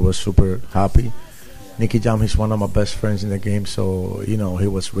here, and he was super happy. Nicky Jam is one of my best friends in the game, so you know he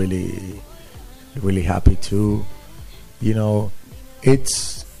was really, really happy too. You know.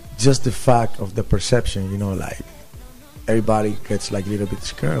 It's just the fact of the perception, you know, like everybody gets like a little bit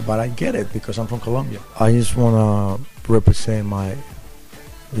scared, but I get it because I'm from Colombia. I just want to represent my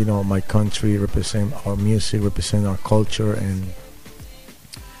country, represent our music, represent our culture, and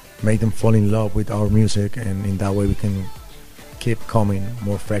make them fall in love with our music, and in that way we can keep coming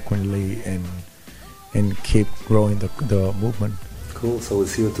more frequently and keep growing the movement. Cool, so we'll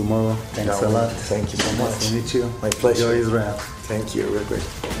see you tomorrow. Thanks a lot. Thank you so much. Nice to meet you. My pleasure. Enjoy Israel. Thank you, real great.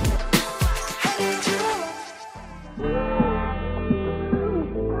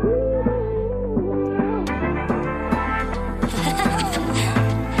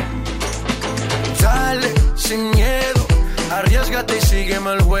 Dale, sin miedo, arriésgate y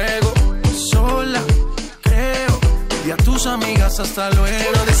sígueme el juego. Sola, creo, y a tus amigas hasta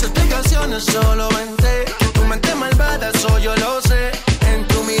luego. No des explicaciones, solo vente. Que tu mente malvada, eso yo lo sé. En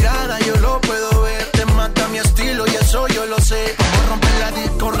tu mirada yo lo puedo ver. Te mata mi estilo y eso yo lo sé. Vamos a romper la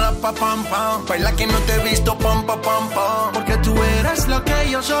disco, rapa, pam, pam. Baila que no te he visto, pam, pam, pam, pam. Porque tú eres lo que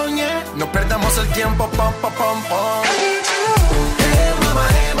yo soñé. No perdamos el tiempo, pam, pam, pam, pam. Hey, mama,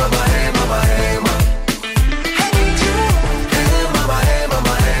 hey, mama, hey, mama, hey, mama.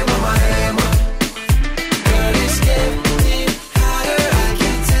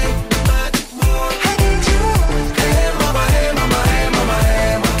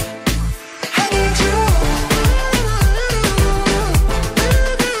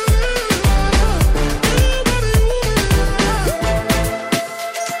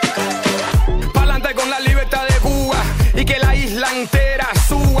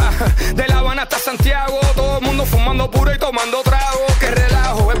 De La Habana hasta Santiago, todo el mundo fumando puro y tomando trago. Que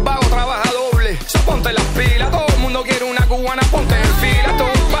relajo, el vago trabaja doble. So ponte las pilas, todo el mundo quiere una cubana, ponte en fila.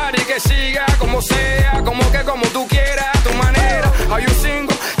 Todo un party que siga como sea, como tú quieras, a tu manera. Hay un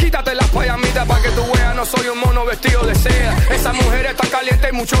single, quítate las payamitas pa' que tú veas. No soy un mono vestido de seda. Esa mujer está caliente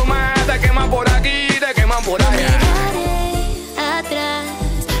y mucho más. Te queman por aquí, te queman por allá. Atrás,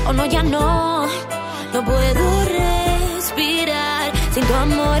 oh no, ya no puedo respirar sin tu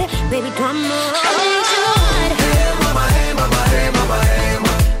amor, baby, tu amor. I need you. Hey, mama, hey, mama, hey, mama, hey,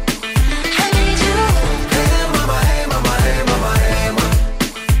 mama. I need you. Hey, mama, hey, mama, hey, mama, hey, mama.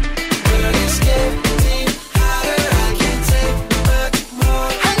 Girl, it's getting hotter, I can't take much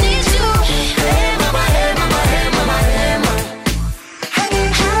more. I need you. Hey, mama, hey, mama, hey, mama, hey, mama. I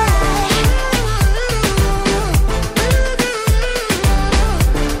need you.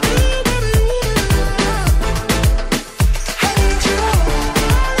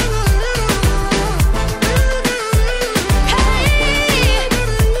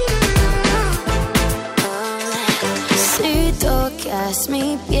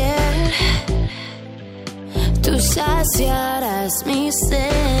 Mi piel, tú saciarás mi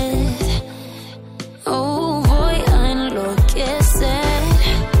sed. Oh, voy a enloquecer.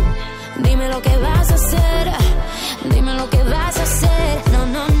 Dime lo que vas a hacer. Dime lo que vas a hacer. No,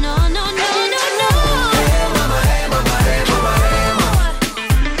 no, no, no, no, no, no. Hey, mama, hey, mama, hey, mama, hey, mama.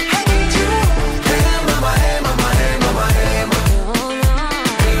 I need you. Hey, mama, hey, mama, hey, mama, hey, mama. Oh, no.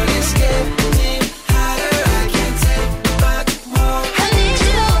 Girl, it's getting hotter, I can't take much more. I need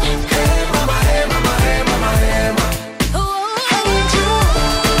you. Hey, mama, hey, mama, hey, mama, hey, mama. Oh,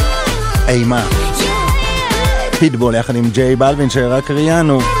 אימה. פיטבול יחד עם ג'יי בלווין שרק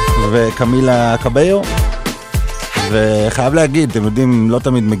ראיינו, וקמילה קביו. וחייב להגיד, אתם יודעים, לא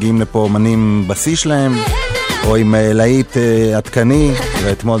תמיד מגיעים לפה אומנים בשיא שלהם, או עם להיט עדכני,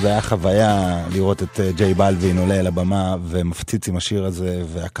 ואתמול זה היה חוויה לראות את ג'יי בלווין עולה אל הבמה ומפציץ עם השיר הזה,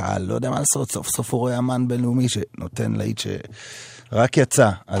 והקהל לא יודע מה לעשות, סוף סוף הוא רואה אמן בינלאומי שנותן להיט שרק יצא,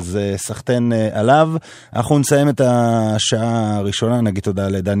 אז סחטן עליו. אנחנו נסיים את השעה הראשונה, נגיד תודה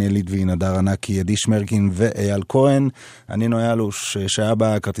לדניאל ליטבין, הדר ענקי, ידי שמרקין ואייל כהן. אני נוי אלוש, שהיה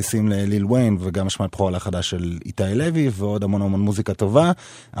בה כרטיסים לליל וויין, וגם השמעת בכורה החדש של איתי לוי, ועוד המון המון מוזיקה טובה.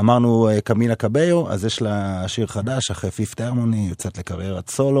 אמרנו קמילה קביו, אז יש לה שיר חדש, אחרי פיפט הרמוני, יוצאת לקריירת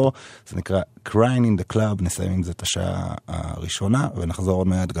סולו, זה נקרא Crying in the Club, נסיים עם זה את השעה הראשונה, ונחזור עוד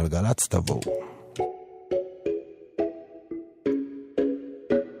מעט גלגלץ, תבואו.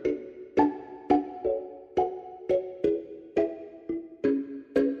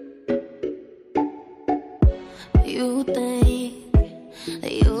 You think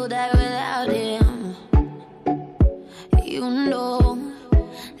that you'll die without him. You know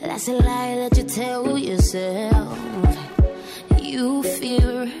that's a lie that you tell yourself. You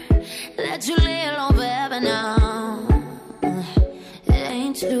fear that you lay alone forever now. It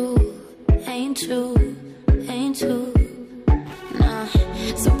ain't true, ain't true, ain't true. Nah.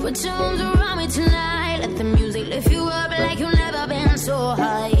 So put your arms around me tonight. Let the music lift you up like you've never been so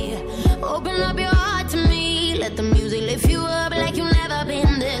high. Open up your heart to me. Let the music lift you up like you've never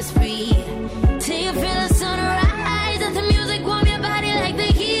been this free. Till you feel the sunrise. Let the music warm your body like the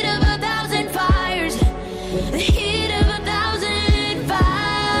heat of 1,000 fires. The heat of 1,000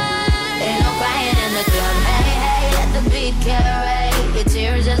 fires. Ain't no crying in the club. Hey, hey, let the beat carry your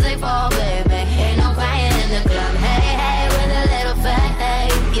tears as they fall, baby. Ain't no crying in the club. Hey, hey, with a little faith, hey,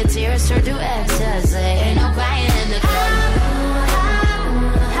 your tears turn to ecstasy. Ain't no crying in the club.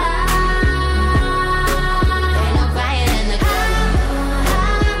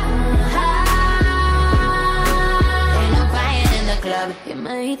 You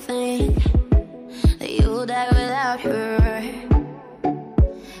may think that you'll die without her,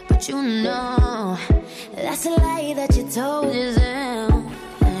 but you know that's a lie that you told yourself.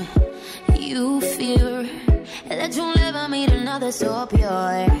 You fear that you'll never meet another so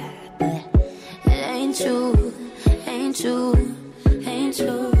pure, but it ain't true, ain't true, ain't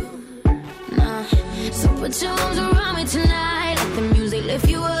true. Nah. So put your arms around me tonight. Let the music lift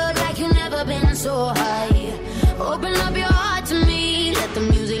you up like you've never been so high. Open up your heart to me. Let the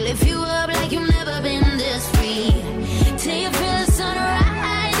music lift you up like you've never been this free. Till you feel the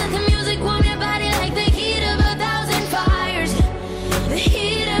sunrise. Let the music warm your body like the heat of 1,000 fires. The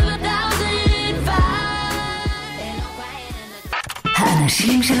heat of 1,000 fires.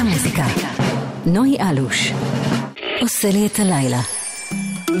 האנשים של המוזיקה. נוי אלוש. עושה לי את הלילה.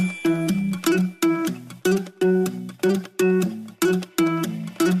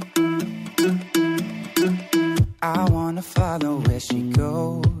 Follow where she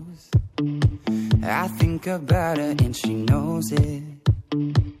goes. I think about her and she knows it.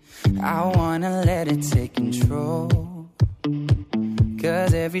 I wanna let it take control.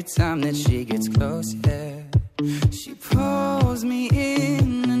 'Cause every time that she gets close, yeah, she pulls me in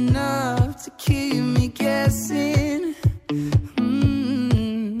enough to keep me guessing.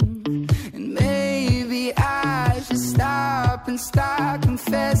 And maybe I should stop and start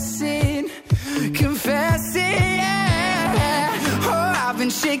confessing. Confessing, yeah. Oh, I've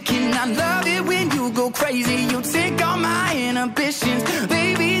been shaking. I love it when you go crazy. You take all my inhibitions.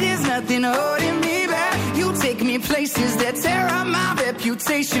 Baby, there's nothing holding me back. You take me places that tear up my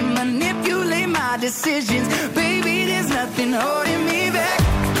reputation. Manipulate my decisions. Baby, there's nothing holding me back.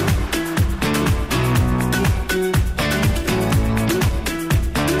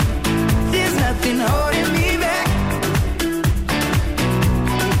 There's nothing holding me back.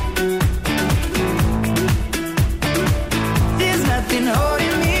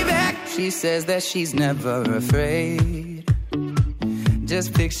 Holding me back. She says that she's never afraid. Just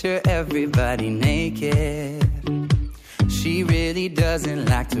picture everybody naked. She really doesn't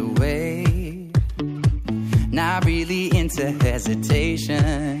like to wait. Not really into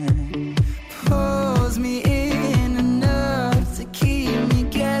hesitation. Pulls me in enough to keep me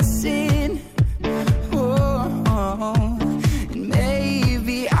guessing. Oh, and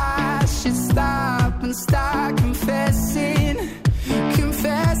maybe I should stop and start confessing.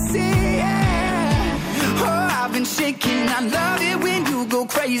 Confessing, yeah. Oh, I've been shaking. I love it when you go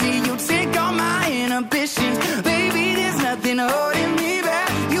crazy. You take all my inhibitions. Baby, there's nothing holding me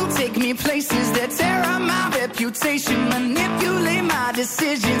back. You take me places that tear up my reputation. Manipulate my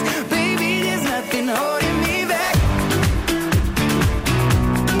decisions. Baby, there's nothing holding me back.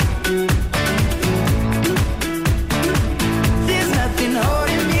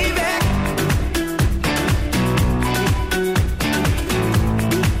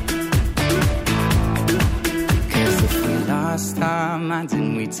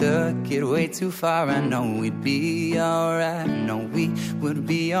 mountain, we took it way too far. I know we'd be alright. I know we would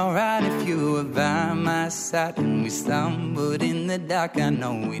be alright if you were by my side. And we stumbled in the dark. I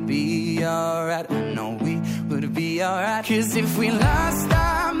know we'd be alright. I know we would be alright. 'Cause if we lost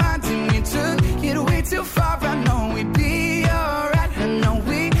our minds and we took it way too far, I know we'd be alright. I know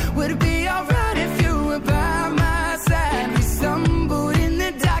we would be alright if you were by my side. We stumbled in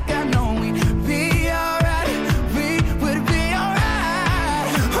the dark. I know we'd be alright. We would be alright.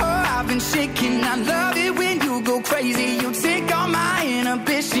 Oh, I've been shaking. I love it when you go crazy. You take all my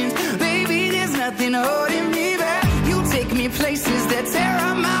inhibitions. Baby, there's nothing holding me back. You take me places that tear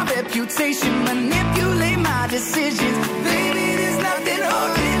up my reputation. Manipulate my decisions. Baby, there's nothing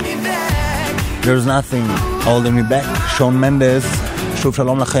holding me back. There's nothing holding me back. שון מנדס. שוב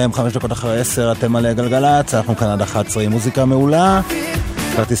שלום לכם, 5 דקות אחרי 10, אתם על גלגלצ, אנחנו כאן עד 11 עם מוזיקה מעולה,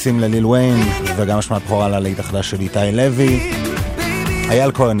 כרטיסים לליל ויין, וגם השמעת בכורה ללהיט החדש של איתי לוי,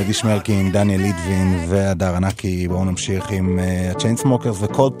 אייל כהן, עדי שמרקין, דניאל ליטבין והדר ענקי. בואו נמשיך עם הצ'יינסמוקרס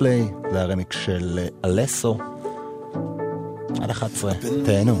וקולדפליי, זה הרמיק של אלסו, עד 11,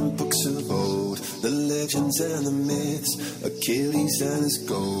 תהנו. The legends and the myths, Achilles and his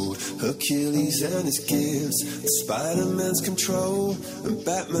gold, Hercules and his gifts, Spider-Man's control, and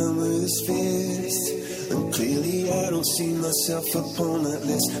Batman with his fist. And clearly I don't see myself upon that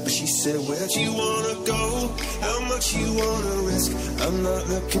list. But she said, where'd you wanna go? How much you wanna risk? I'm not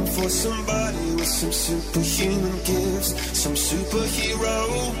looking for somebody with some superhuman gifts, some superhero,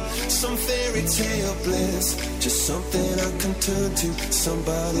 some fairy tale bliss. Just something I can turn to,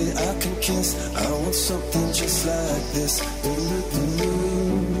 somebody I can kiss. I want something just like this.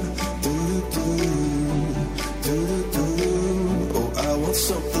 Oh, I want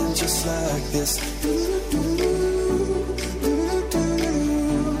something just like this.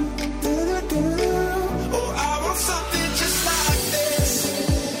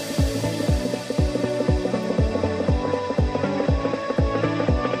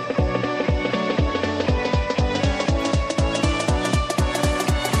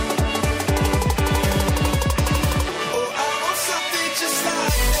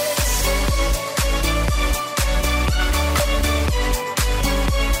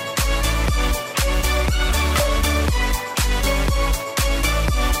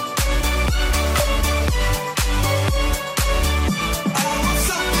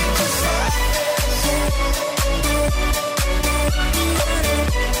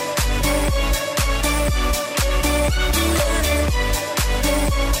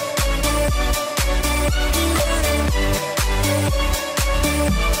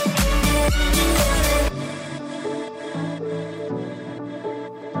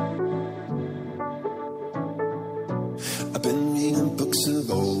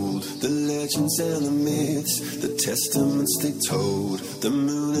 And the myths, the testaments they told, the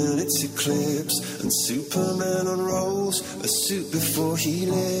moon and its eclipse, and Superman unrolls a suit before he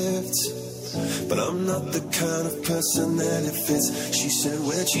lived. But I'm not the kind of person that it fits. She said,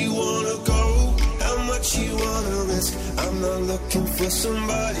 where'd you wanna go? How much you wanna risk? I'm not looking for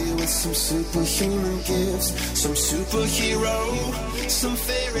somebody with some superhuman gifts, some superhero, some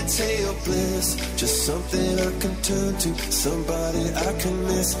fairy tale bliss. Just something I can turn to, somebody I can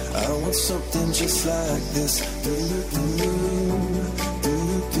miss. I want something just like this.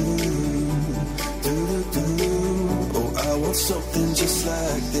 Oh, I want something just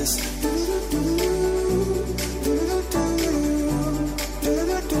like this.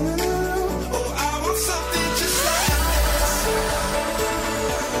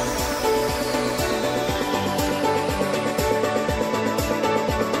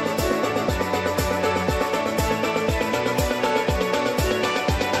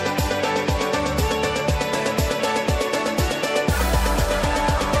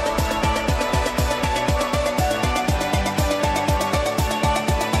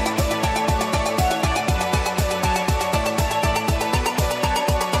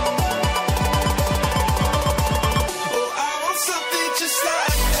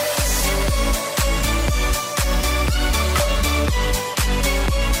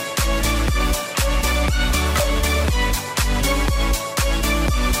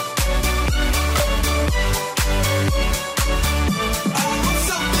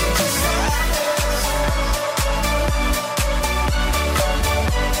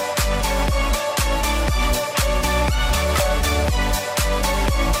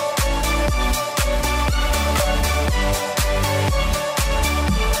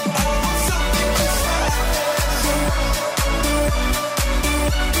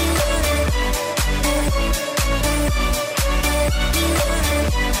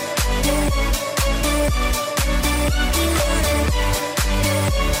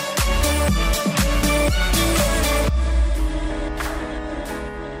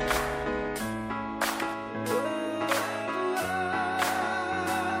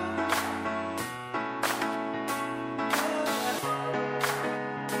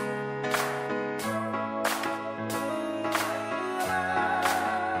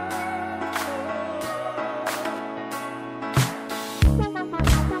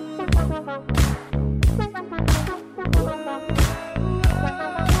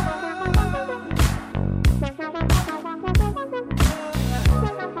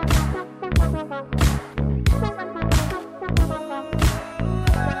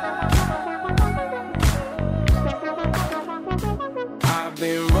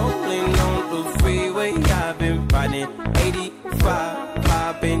 freeway, I've been riding 85.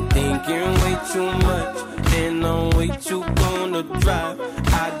 I've been thinking way too much, and I'm way too gonna drive.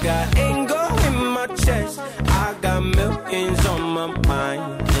 I got anger in my chest, I got millions on my mind,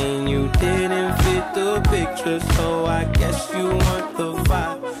 and you didn't fit the picture, so I guess you want the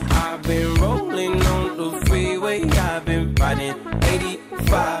vibe. I've been rolling on the freeway, I've been riding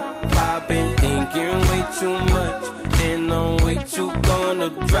 85. I've been thinking way too much, and I'm way too gonna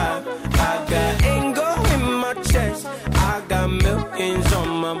drive. I got anger in my chest, I got millions on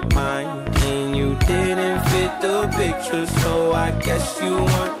my mind, and you didn't fit the picture, so I guess you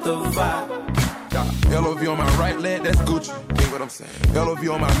want the vibe. LOV on my right leg, that's Gucci. Dig what I'm saying. LOV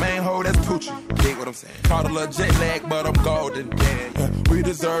on my main hoe, that's Poochie. Dig what I'm saying. Caught a little jet lag, but I'm golden. Yeah. We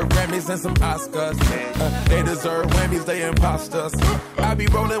deserve Grammys and some Oscars. They deserve Whammies, they imposters. I be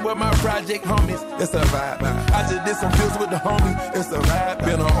rolling with my project homies. It's a vibe. I just did some deals with the homie. It's a vibe.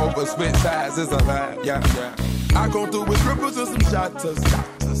 Been on over, switch sides. It's a vibe. Yeah, yeah. I come through with strippers and some shotters.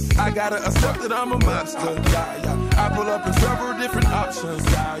 I gotta accept that I'm a monster. Yeah, yeah. I pull up in several different options.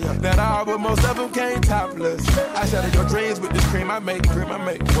 Yeah, yeah. That all, but most of them came topless. I shatter your dreams with this cream I make.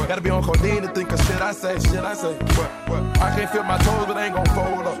 What? Gotta be on codeine to think of shit I say. What? I can't feel my toes, but I ain't gon'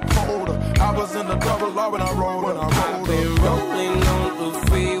 fold up. I was in the double law when I rolled up. I've been rolling on the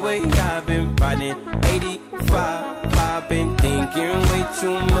freeway, I've been riding 85. I've been thinking way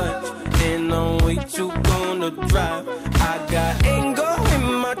too much, and I'm way too gonna drive. I got anger in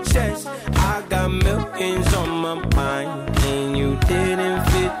my chest, I got millions on my mind, and you didn't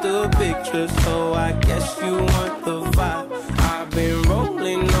fit the picture, so I guess you want the vibe. I've been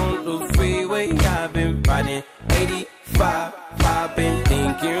rolling on the freeway, I've been riding 85. I've been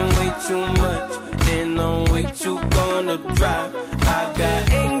thinking way too much, and I'm way too gonna drive. I got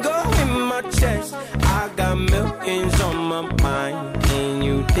anger in my chest, I got millions on my mind, and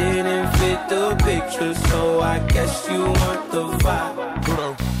you didn't fit the picture, so I guess you want the vibe.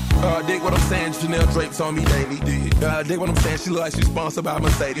 Dig what I'm saying, Chanel drapes on me daily. Dig what I'm saying, she look like she's sponsored by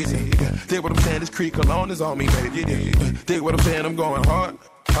Mercedes. Dig what I'm saying, this Creek cologne is on me, baby. Dig what I'm saying, I'm going hard,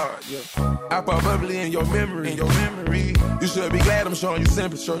 yeah. I pop bubbly in your memory. You should be glad I'm showing you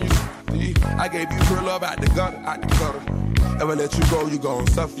sympathy. I gave you real love out the gutter. Ever let you go, you gon'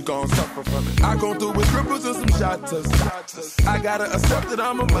 suffer from it. I come through with strippers and some shotters. I gotta accept that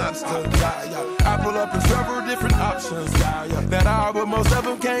I'm a monster. Yeah, yeah. I pull up in several different options. Yeah, yeah. That all, but most of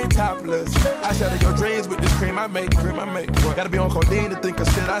them came topless. I shatter your dreams with this cream I make. What? Gotta be on codeine to think of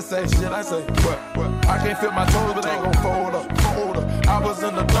shit I say. What? I can't feel my toes, but I ain't gon' fold up. I was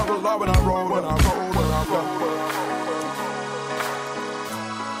in the double law when I rolled.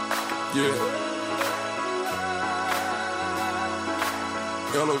 Yeah.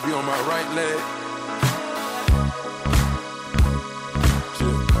 LOV on my right leg.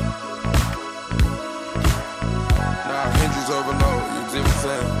 Nah, hinges overload, you see what I'm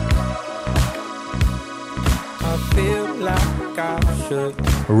saying? I feel like I should.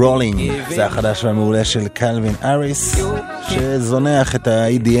 רולינג, זה החדש והמעולה של קלווין אריס, שזונח את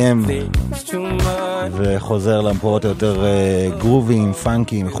ה-EDM וחוזר למקורות היותר גרוביים,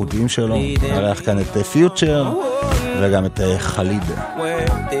 פאנקיים, איכותיים שלו. נערך כאן את פיוטשר וגם את חליד.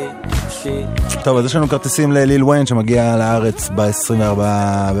 טוב, אז יש לנו כרטיסים לליל ויין שמגיע לארץ ב-24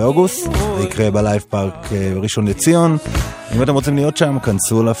 באוגוסט. זה יקרה בלייב פארק ראשון לציון. אם אתם רוצים להיות שם,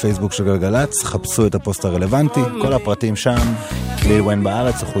 כנסו לפייסבוק של גלגלץ, חפשו את הפוסט הרלוונטי, כל הפרטים שם. ליל ויין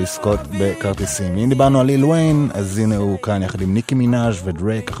בארץ, יכולו לזכות בכרטיסים. אם דיברנו על ליל ויין, אז הנה הוא כאן יחד עם ניקי מינאז'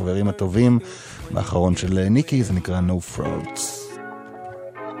 ודרייק, החברים הטובים. באחרון של ניקי, זה נקרא No Frauds.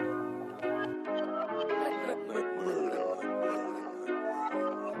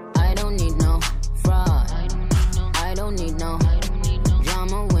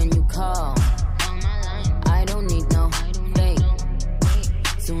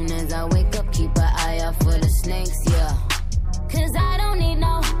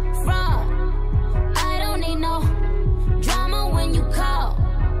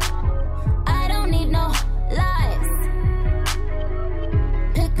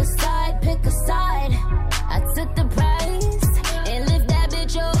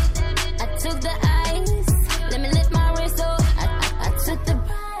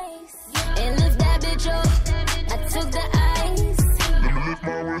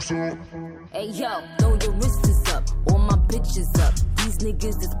 Hey yo, throw your wrists up, all my bitches up. These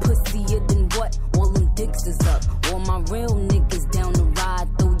niggas is pussier than what? All them dicks is up. All my real niggas down the ride,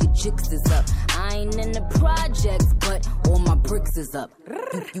 throw your chicks is up. I ain't in the projects, but all my bricks is up.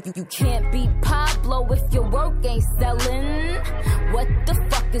 You can't beat Pablo if your work ain't selling. What the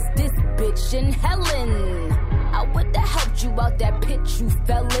fuck is this bitch in Helen? I would've helped you out that pit you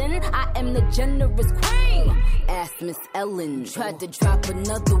fell in. I am the generous queen. Ask Miss Ellen. Tried to drop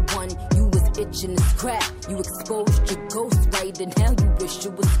another one, you was itching to scrap. You exposed your ghost right and now you wish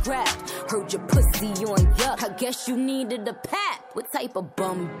you was scrapped. Heard your pussy on yuck, I guess you needed a pap. What type of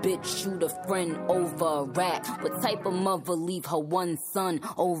bum bitch shoot a friend over a rack? What type of mother leave her one son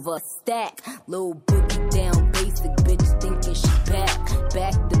over a stack? Little boogie down basic bitch thinking she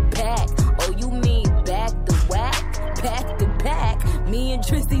back to back. Oh, you mean back to whack? Back to back. Me and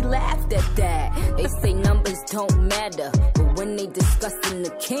Trizzy laughed at that. They say numbers don't matter, but when they discussing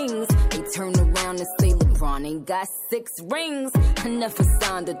the Kings, they turn around and say LeBron ain't got 6 rings. I never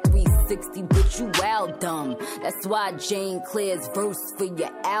signed a 360, but you wild dumb. That's why Jane Claire's verse for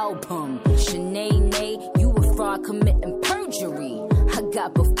your album. Shanae, you a fraud committing perjury. I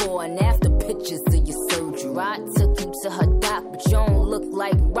got before and after pictures of your surgery. I took you to her doc, but you don't look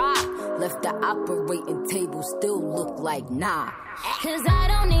like rock. Left the operating table, still look like nah. Cause I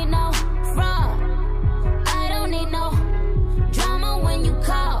don't need no fraud. I don't need no drama when you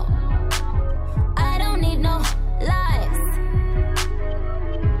call. I don't need no lies.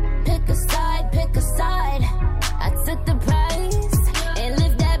 Pick a side, pick a side. I took the prize and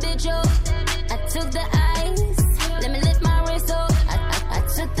lift that bitch up. I took the ice. Let me lift my wrist up. I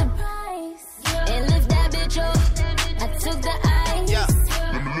took the prize and lift that bitch up. I took the ice. Yeah.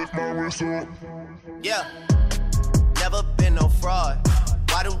 Let me lift my wrist up. Yeah. Never been no fraud.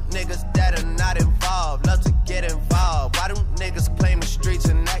 Why do niggas that are not involved love to get involved? Why do niggas claim the streets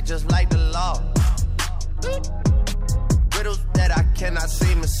and act just like the law? Riddles that I cannot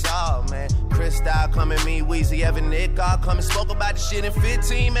seem to solve, man. Chris Style coming, me, Weezy, Evan, Nick, all coming. Spoke about the shit in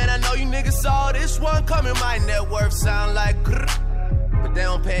 15, man. I know you niggas saw this one coming. My net worth sound like grrr, but they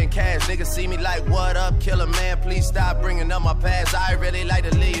don't pay in cash. Niggas see me like, what up, killer man? Please stop bringing up my past. I really like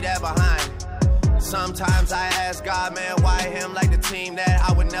to leave that behind. Sometimes I ask God, man, why him like the team that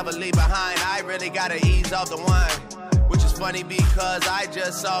I would never leave behind? I really gotta ease off the wine, which is funny because I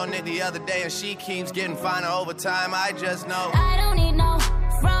just saw Nick the other day and she keeps getting finer over time. I just know I don't need no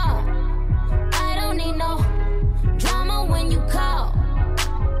fraud. I don't need no drama when you call.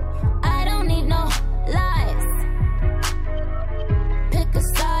 I don't need no lies. Pick a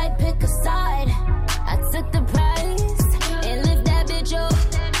side, pick a side. I took the prize and lift that bitch up.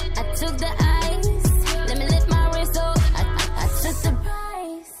 I took the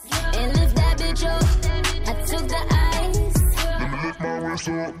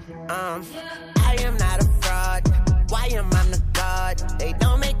I am not a fraud. Why am I the god? They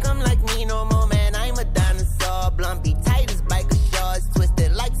don't make them like me no more, man. I'm a dinosaur. Blunt be tight as biker shorts,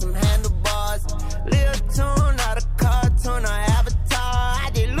 twisted like some handlebars. Little tune, not a cartoon or avatar.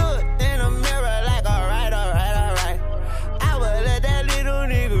 I just looked in a mirror like, alright. I would let that little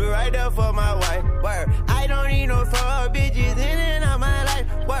nigga right there for my wife. Word, I don't need no fraud bitches in and out my life.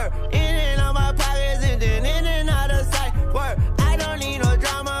 Word, in and out my pockets and then in and out of sight. Word, I don't need no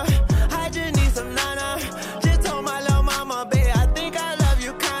drama. I just need some nana. Just told my little mama, babe, I think I love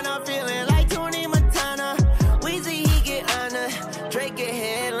you, kinda feeling like Tony Montana. Weezy, he get honor, Drake get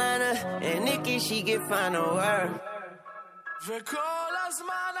headliner, and Nicki, she get final word. וכל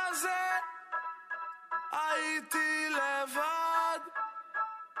הזמן הזה הייתי לבד.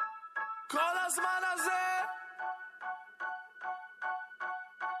 כל הזמן הזה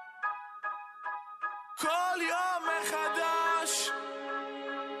כל יום מחדש.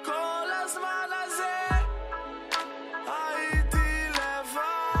 כל הזמן הזה הייתי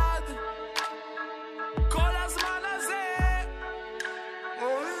לבד. כל הזמן הזה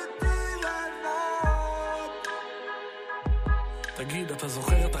הייתי לבד. תגיד, אתה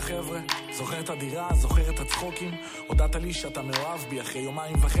זוכר את החבר'ה? זוכר את הדירה? זוכר את הצחוקים? הודעת לי שאתה מאוהב בי אחרי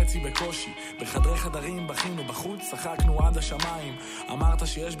 2.5 ימים בקושי. בחדרי חדרים בכינו בחוץ, צחקנו עד השמיים. אמרת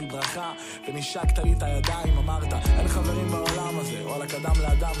שיש בי ברכה ונשקת לי את הידיים. אמרת, אין חברים בעולם הזה, וואלה קדם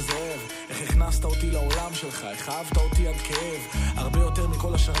לאדם זאב. איך הכנסת אותי לעולם שלך, איך אהבת אותי עד כאב. הרבה יותר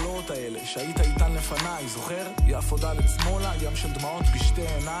מכל השרלות האלה שהיית איתן לפניי. זוכר? יפו דלת שמאלה, ים של דמעות בשתי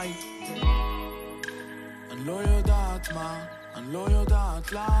עיניי. אני לא יודעת מה, אני לא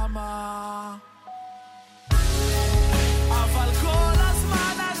יודעת למה, אבל כל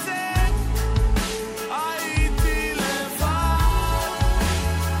הזמן הזה הייתי לבד.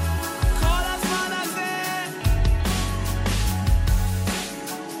 כל הזמן הזה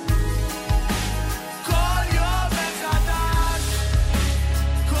כל יום מחדש.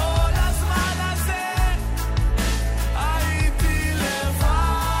 כל הזמן הזה הייתי לבד.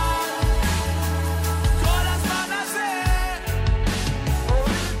 כל הזמן הזה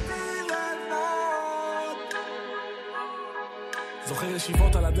הייתי לבד. זוכר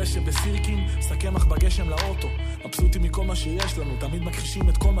ישיבות על הדשא בסירקין, סתקמח בגשם לאוטו, מבסוטים מכל מה שיש לנו, תמיד מכחישים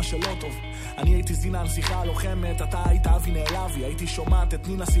את כל מה שלא טוב. אני הייתי זינה הנסיכה הלוחמת, אתה היית אבי נעלבי, הייתי שומעת את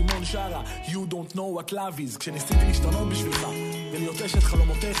נינה סימון שרה You don't know what love is, כשניסיתי להשתנות בשבילך ולהיות אשת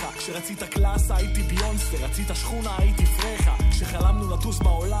חלומותיך, כשרצית קלאסה הייתי ביונסה, רצית שכונה הייתי פרחה, כשחלמנו לטוס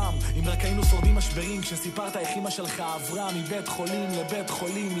בעולם אם רק היינו שורדים משברים, כשסיפרת איך אמא שלך עברה מבית חולים לבית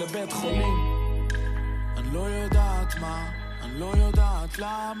חולים לבית חולים. אני לא יודעת מה, אני לא יודעת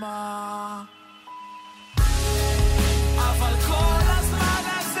למה, אבל כל הזמן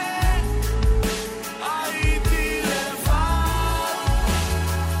הזה הייתי לבד,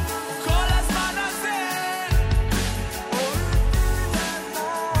 כל הזמן הזה.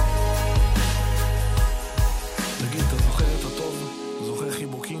 תגיד, אתה זוכר את הטוב? זוכר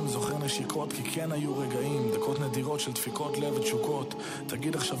חיבוקים, זוכר נשיקות, כי כן היו רגעים, דקות נדירות של דפיקות לב ותשוקות.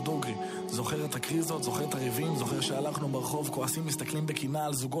 תגיד עכשיו דוגרי, זוכר את הקריזות, זוכר את הריבים, זוכר שהלכנו ברחוב כועסים מסתכלים בקינה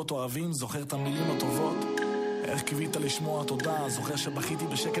על זוגות אוהבים, זוכר את המילים הטובות, איך קיווית לשמוע תודה, זוכר שבכיתי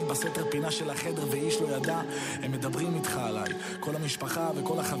בשקט בסתר פינה של החדר ואיש לא ידע, הם מדברים איתך עליי, כל המשפחה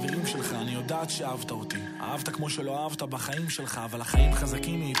וכל החברים שלך, אני יודעת שאהבת אותי, אהבת כמו שלא אהבת בחיים שלך, אבל החיים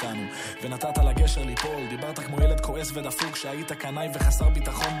חזקים מאיתנו, ונתת לגשר ליפול, דיברת כמו ילד כועס ודפוק, שהיית קנאי וחסר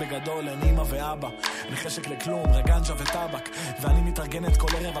ביטחון בגדול, אין אמא ואבא, אין חשק לכלום, רגנג'ה וטבק, ואני מתארגנת כל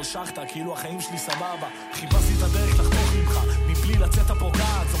ערב על שחטה, כאילו החיים שלי סבבה, חיפשתי את הדרך לחתוך ממך, מבלי לצאת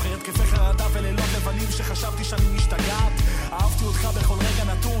הפוגעת, זוכר התקפי חרדה ולילות לבנים שחשבתי שאני משתגעת, אהבתי אותך בכל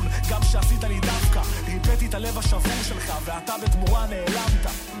רגע נתון, גם שעשית לי דווקא, ריפאתי את הלב השבור שלך, ואתה בתמורה נעלמת.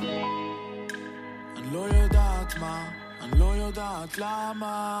 אני לא יודעת מה, אני לא יודעת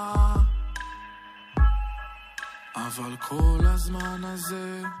למה, אבל כל הזמן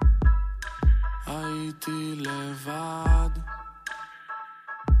הזה הייתי לבד,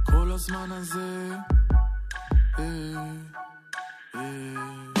 כל הזמן הזה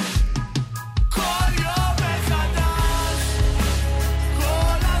כל יום מחדש,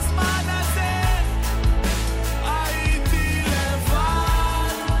 כל הזמן הזה הייתי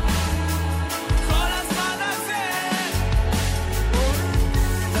לבד, כל הזמן הזה.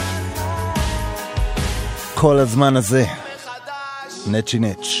 כל הזמן הזה נצ'י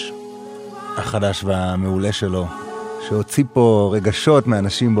נץ' החדש והמעולה שלו, שהוציא פה רגשות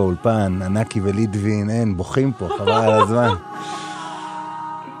מאנשים באולפן, ענקי ולידווין, אין, בוכים פה, חבל על הזמן.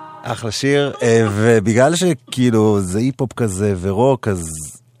 אחלה שיר, ובגלל שכאילו זה היפ-הופ כזה ורוק, אז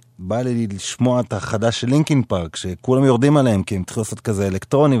בא לי לשמוע את החדש של לינקין פארק, שכולם יורדים עליהם, כי הם התחילו לעשות כזה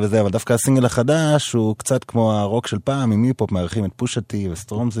אלקטרוני וזה, אבל דווקא הסינגל החדש הוא קצת כמו הרוק של פעם, עם היפ-הופ מארחים את פושטי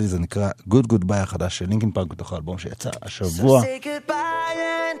וסטרומזי, זה נקרא Good Goodbye החדש של לינקין פארק, בתוך האלבום שיצא השבוע. So say goodbye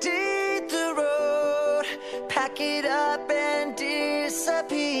and hit the road, pack it up and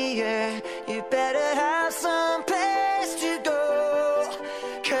disappear, you better have some place to go,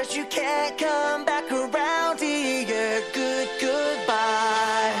 cause you can't come back around here, good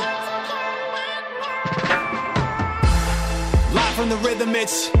goodbye. Live from the rhythm,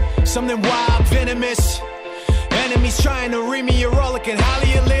 it's something wild, venomous, enemies trying to read me, you're all looking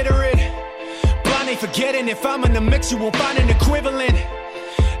highly illiterate, blind ain't forgetting, if I'm in the mix you won't find an equivalent,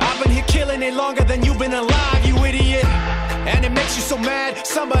 I've been here killing it longer than you've been alive, you idiot. And it makes you so mad,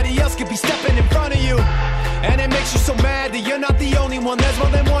 somebody else could be stepping in front of you. And it makes you so mad that you're not the only one, there's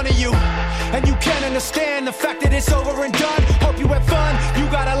more than one of you. And you can't understand the fact that it's over and done. Hope you had fun, you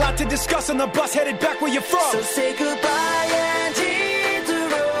got a lot to discuss on the bus headed back where you're from. So say goodbye and hit the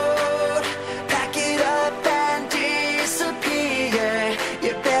road, pack it up and disappear,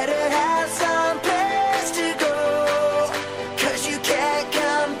 you better have some place to go, cause you can't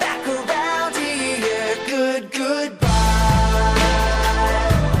come back around here, good goodbye.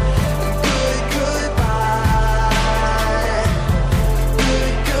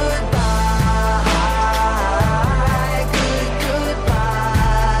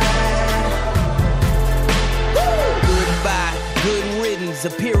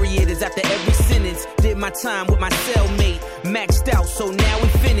 A period is after every sentence. Did my time with my cellmate, maxed out, so now we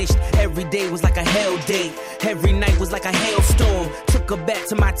finished. Every day was like a hell date, every night was like a hailstorm. Took her back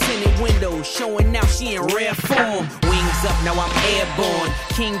to my tinted window, showing now she in rare form. Wings up, now I'm airborne.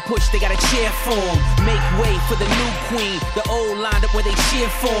 King push, they got a chair for him. Make way for the new queen. The old lined up where they cheer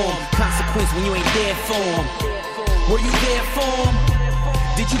for him. Consequence when you ain't there for him. Were you there for him?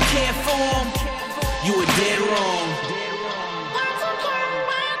 Did you care for him? You were dead wrong.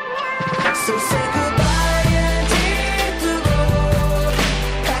 So say goodbye and hit the road,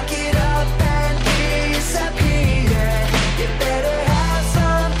 pack it up and disappear, you better have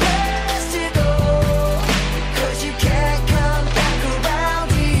some place to go, cause you can't come back around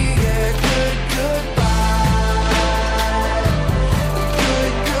here, good goodbye,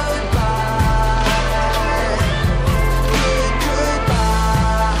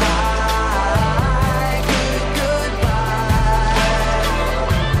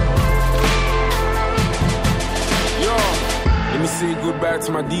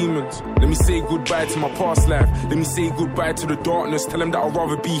 to my demons. Let me say goodbye to my past life. Let me say goodbye to the darkness. Tell them that I'd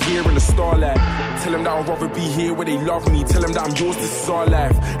rather be here in the starlight. Tell them that I'd rather be here where they love me. Tell them that I'm yours, this is our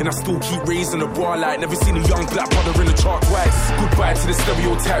life. And I still keep raising the bar light. Never seen a young black brother in the chart twice. Goodbye to the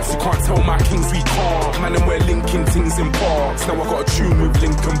stereotypes. You can't tell my kings we can't. Man, and we're linking things in parks. Now I got a tune with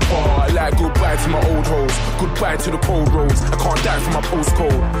Linkin Park. Like goodbye to my old hoes. Goodbye to the cold roads. I can't die from my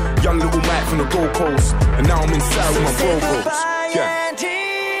postcode. Young little Mike from the Gold Coast. And now I'm inside with my bro bros. Yeah.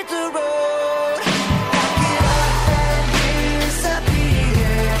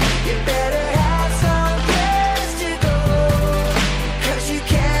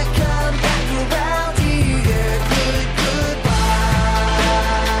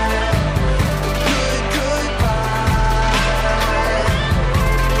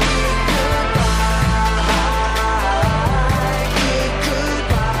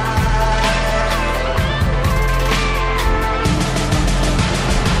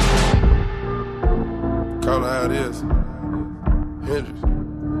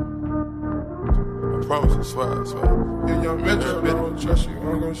 I swear. Yeah, young Metro, I don't trust you,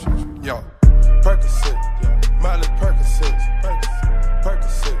 I'm gonna shoot you. Yo, Percocet, Miley Percocet,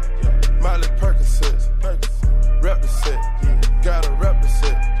 Percocet, Miley Percocet, rep the set, gotta rep the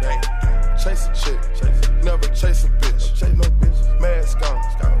set. Chase a chick, never chase a bitch. Chase no bitch. Mask on,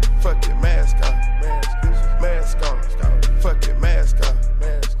 fuck it, mask on. Mask on, fuck it, mask on.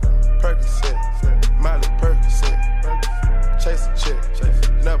 Percocet, Miley Percocet, chase a chick,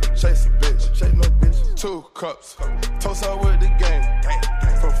 never chase a bitch. Chase no bitch. 2 cups, toast up with the game.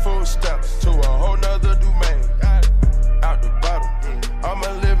 From food stamps to a whole nother domain. Out the bottom, I'm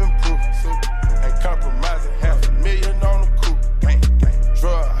a living proof. Ain't compromising, $500,000 on the coupe.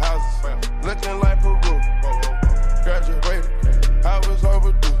 Drug houses, looking like Peru. Graduated, I was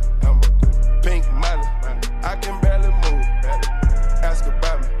overdue. Pink Miley, I can barely move. Ask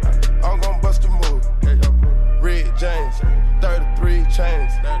about me, I'm gon' bust a move. Red James, 33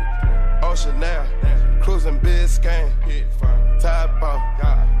 chains. Ocean now, cruising Biscayne. Top off,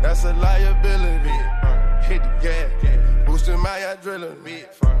 that's a liability. Hit the gas, boosting my adrenaline.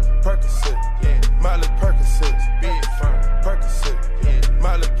 Percocet, Miley Percocet, Percocet,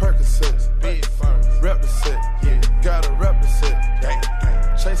 Miley Percocet, rep the set, gotta rep the set.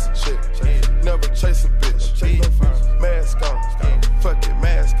 Chase a chick, never chase a bitch. Mask on, fuck it,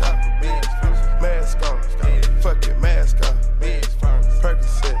 mask on. Mask on, fuck it, mask on.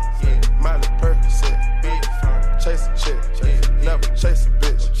 Percocet, Miley Percocet, chase a chick, never chase a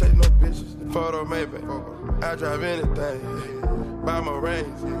bitch. Chase no bitches. Photo maybe, I drive anything. Buy my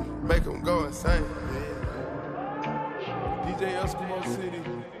range, make them go insane. DJ Eskimo City.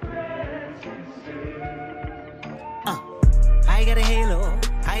 I got a halo.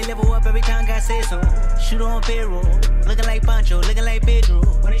 I level up every time God says so. Shoot on payroll. Looking like Pancho, looking like Pedro.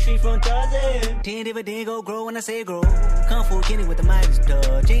 When the street from Tarzan. 10 dividend go grow when I say grow. Kung Fu Kenny with the Midas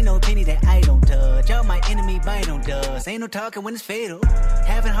touch. Ain't no penny that I don't touch. Y'all my enemy bite on dust. Ain't no talking when it's fatal.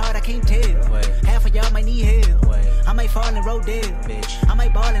 Having hard, I can't tell. Half of y'all might need help. I might fall in Rodale. Bitch. I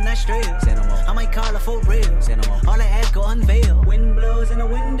might ball in Australia. I might call her for real. All I ask go unveil. Wind blows in the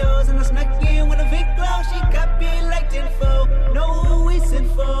windows and I snuck in with a Vic Glow. She got me like 10-4. Know who we sent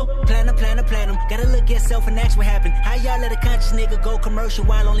for. Platinum. Gotta look at self and ask what happened. How y'all let a conscious nigga go commercial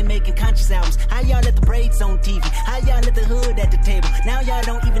while only making conscious albums? How y'all let the braids on TV? How y'all let the hood at the table? Now y'all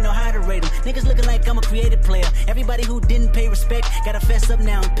don't even know how to rate them. Niggas looking like I'm a creative player. Everybody who didn't pay respect, gotta fess up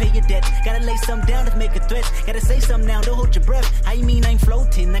now and pay your debts. Gotta lay something down if making threats. Gotta say something now, don't hold your breath. How you mean I'm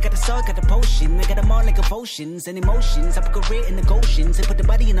floating? I got the salt, got the potion. I got them all like emotions and emotions. I put career in the Goshen's and put the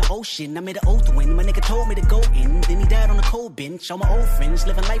body in the ocean. I made an oath when my nigga told me to go in. Then he died on the cold bench. All my old friends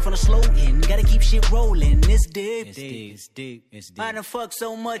living life on a slow end. Gotta keep shit rolling. It's deep. I done fuck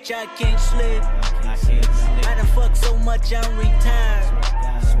so much I can't sleep. I done fuck so much I'm retired.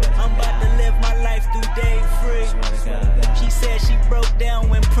 I'm about to live my life through day free. She said she broke down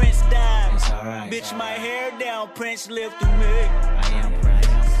when Prince died. Bitch, my hair down, Prince lived through me.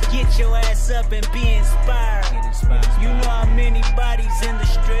 Get your ass up and be inspired. You know how many bodies in the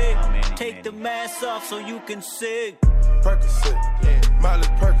street. Take the mask off so you can see. Percocet, Miley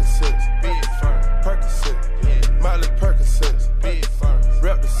Percocet, Percocet, Miley Percocet,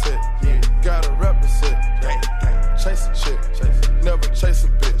 rep the set, gotta rep the set. Chase a chick, never chase a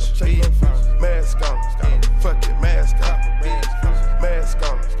bitch. Mask on, fuck it, mask on. Mask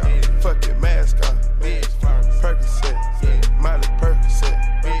on, fuck it, mask on. Percocet, Miley Percocet,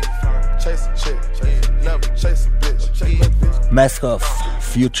 chase a chick, never chase a bitch. Mask Off,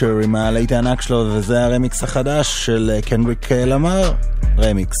 Future עם הלהיט הענק שלו, וזה הרמיקס החדש של קנדריק למר.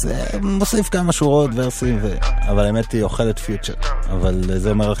 רמיקס, מוסיף כמה שורות, ורסים, אבל האמת היא אוכלת פיוטשר, אבל זה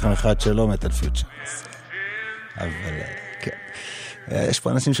אומר לכם אחד שלא מת על פיוטשר. אבל כן, יש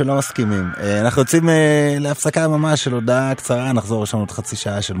פה אנשים שלא מסכימים. אנחנו יוצאים להפסקה ממש של הודעה קצרה, נחזור, יש לנו עוד חצי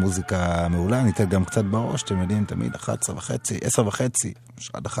שעה של מוזיקה מעולה, ניתן גם קצת בראש, אתם יודעים תמיד 10:30,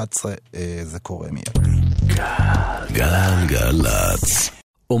 עד 11 זה קורה מיד. גלגלצ.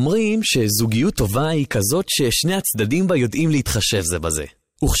 אומרים שזוגיות טובה היא כזאת ששני הצדדים בה יודעים להתחשב זה בזה.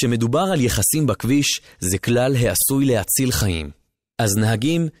 וכשמדובר על יחסים בכביש, זה כלל העשוי להציל חיים. אז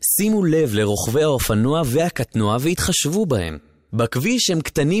נהגים, שימו לב לרוכבי האופנוע והקטנוע והתחשבו בהם. בכביש הם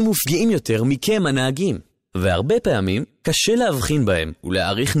קטנים ופגיעים יותר מכם הנהגים. והרבה פעמים קשה להבחין בהם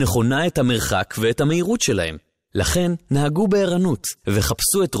ולהעריך נכונה את המרחק ואת המהירות שלהם. לכן נהגו בערנות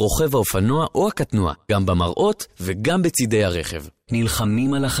וחפשו את רוכב האופנוע או הקטנוע, גם במראות וגם בצידי הרכב.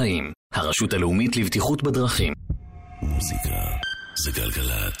 נלחמים על החיים. הרשות הלאומית לבטיחות בדרכים. מוזיקה זה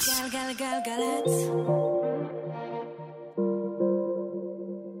גלגלצ. גלגלגלגלצ.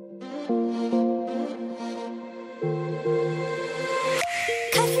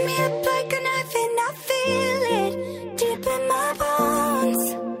 Cutting me up like a knife and I feel it deep in my bones.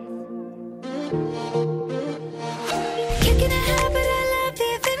 Kicking a habit I love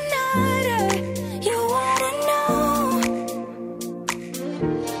even harder. You wanna know?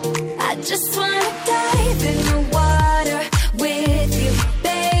 I just wanna dive in the water with you,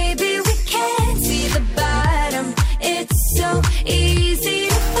 baby. We can't see the bottom. It's so easy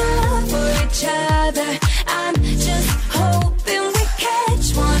to fall for each other. I'm just hoping we catch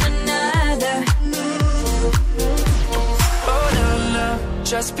one another. Oh na na,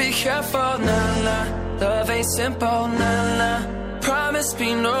 just be careful, na na. Love ain't simple, na na. Promise me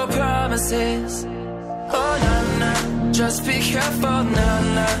no promises. Oh na na, just be careful, na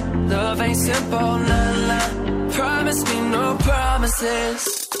na. Love ain't simple, na na. Promise me no promises.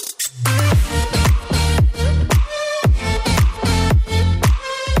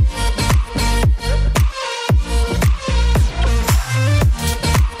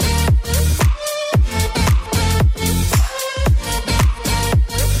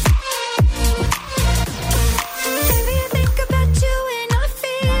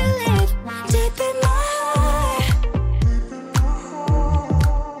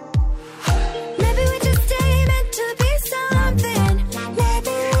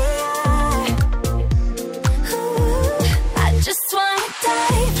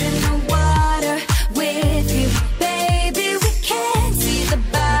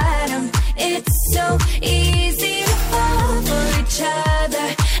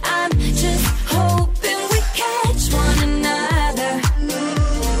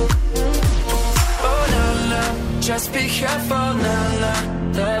 Just be careful, na na.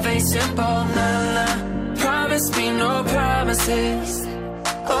 Love ain't simple, na na. Promise me no promises.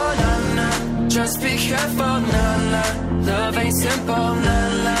 Oh na na. Just be careful, na na. Love ain't simple, na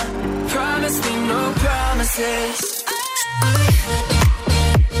na. Promise me no promises.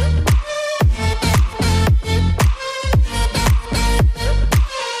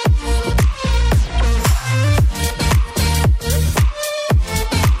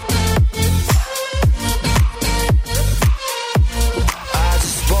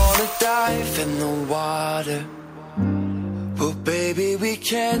 In the water, but baby we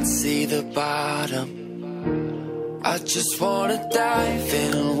can't see the bottom. I just wanna dive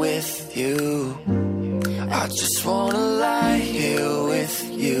in with you. I just wanna lie here with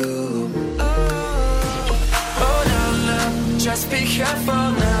you. Oh na na, just be careful,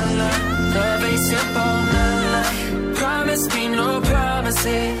 na na. Love ain't simple, na na. Promise me no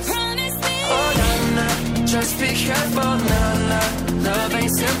promises. Oh na na, just be careful, na na. Love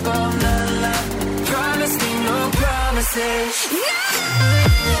ain't simple, na na. Promise me no promises.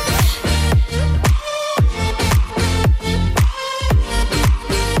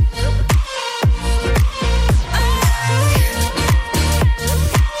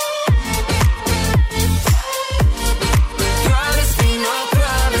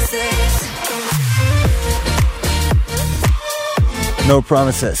 No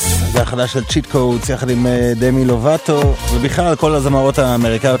Promises, זה החדש של צ'יט קודס יחד עם דמי לובטו, ובכלל כל הזמרות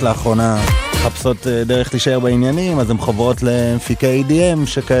האמריקאיות לאחרונה מחפשות דרך להישאר בעניינים, אז הן חוברות למפיקי EDM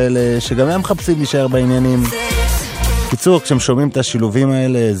שכאלה שגם הם מחפשים להישאר בעניינים. קיצור, כשהם שומעים את השילובים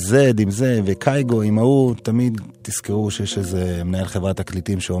האלה, זד עם זה וקייגו עם ההוא, תמיד תזכרו שיש איזה מנהל חברת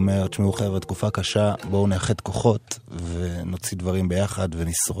תקליטים שאומר, תשמעו חבר'ה, תקופה קשה, בואו נאחד כוחות ונוציא דברים ביחד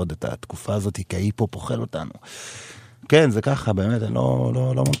ונשרוד את התקופה הזאת, כי ההיפ-הופ אוכל אותנו. כן, זה ככה, באמת, אני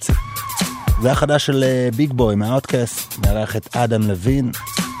לא מוצא. זה החדש של ביג בוי מהאוטקאסט, נערך את אדם לוין,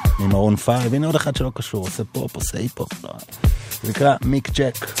 ממרון 5, הנה עוד אחד שלא קשור, עושה פופ, עושה היפ-הופ, זה נקרא מיק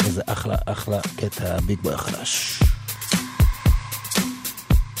ג'ק, וזה אחלה, אחלה קטע ביג בוי החדש.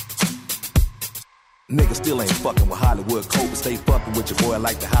 Niggas still ain't fucking with Hollywood coke, but stay fucking with your boy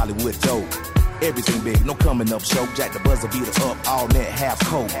like the Hollywood dope. Everything big, no coming up show. Jack the buzzer beater up, all net, half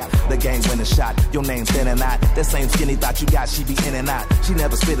coat. The game winning shot, your name thinning out. That same skinny thought you got, she be in and out. She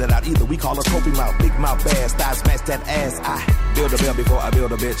never spit it out either, we call her Kobe mouth. Big mouth, bad style, smash that ass. I build a bell before I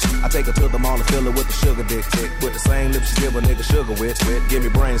build a bitch. I take her to the mall and fill her with the sugar dick. With the same lips she give a nigga sugar with. Give me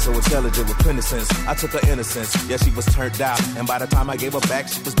brain so intelligent with plenty sense. I took her innocence, yeah she was turned out. And by the time I gave her back,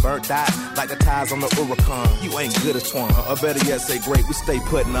 she was burnt out. Like the ties on the Huracan. You ain't good as Twan, or better yet say great, we stay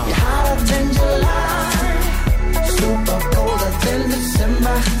putting on. Super colder than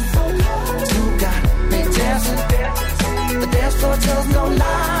December. You got me dancing. The dance floor tells no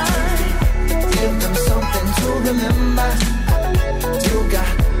lie. Give them something to remember. You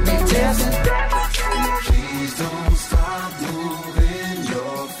got me dancing. Please don't stop moving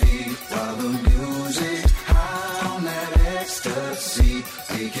your feet while the music's high on that ecstasy.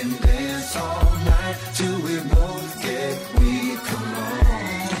 We can dance all night till we both get weak. Come on,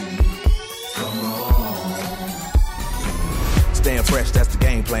 come on. Staying fresh, that's the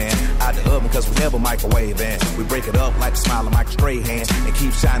game plan. Out the oven, cause we never microwave in. We break it up like the smile of Michael Strahan. And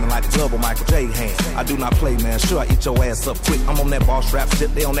keep shining like the glove of Michael J. hand. I do not play, man. Sure, I eat your ass up quick. I'm on that boss rap shit.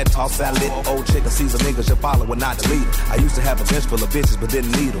 They on that toss salad. Old chicken Caesar niggas you follow and not delete. I used to have a bench full of bitches, but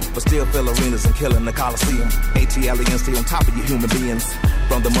didn't need them. But still fill arenas and killing the Coliseum. ATLians stay on top of you human beings.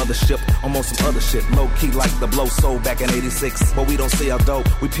 From the mothership, I'm on some other shit. Low key like the blow sold back in 86. But we don't sell dope,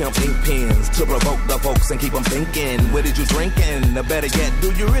 we pimp ink pens. To provoke the folks and keep them thinking. Where did you drinking? Or better yet, do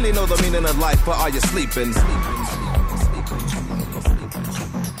you really know the meaning of life, or are you sleeping?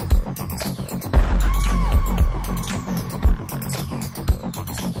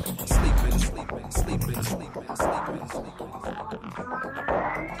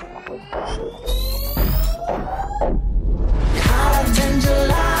 Hotter than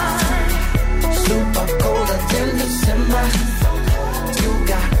July. Super colder than December. You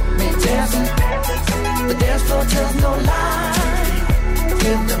got me dancing. The dance floor tells no lie.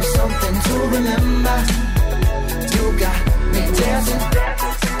 Give them something to remember. You got me dancing.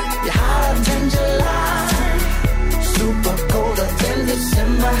 You're hotter than July. Super colder than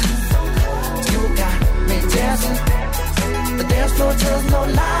December. You got me dancing. The dance floor tells no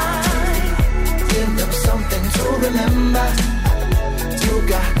lie. Give them something to remember. You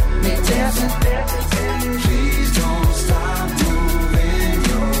got me dancing. Please don't stop moving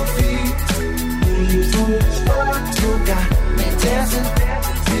your feet. Please don't stop. You got me dancing.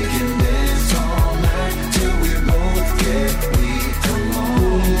 We can dance all night till we both get weak. Come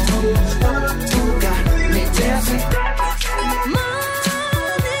on, don't stop. You got me dancing.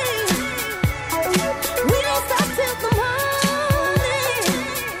 We don't stop till the morning.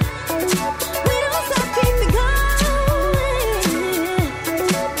 We don't stop, keep it going.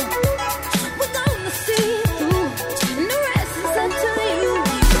 We're gonna see through, and the rest is up to you.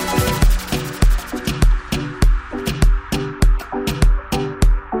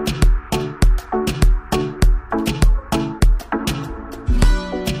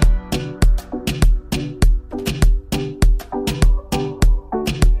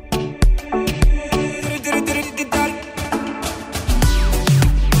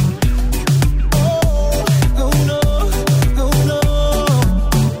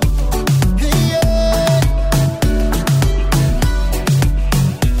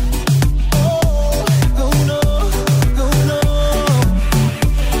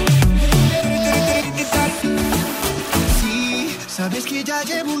 Sí, sabes que ya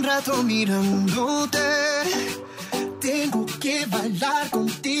llevo un rato mirándote. Tengo que bailar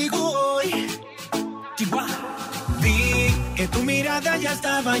contigo hoy. Vi que tu mirada ya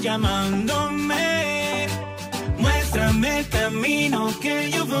estaba llamándome. Muéstrame el camino que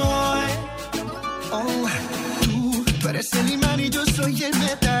yo voy. Oh, tú eres el imán y yo soy el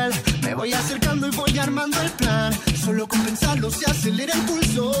metal. Me voy acercando y voy armando el plan. Solo con pensarlo se acelera el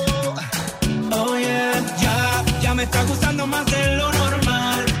pulso. Oh yeah, ya me está gustando más de lo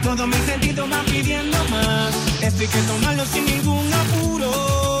normal. Todos mis sentidos van pidiendo más. Esto hay que tomarlo sin ningún apuro.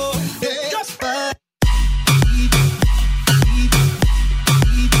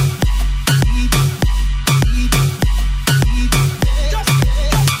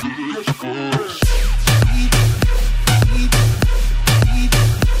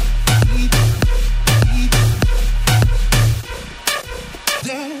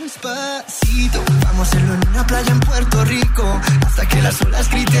 Despacito, vamos a hacerlo en una playa en Puerto Rico, hasta que las olas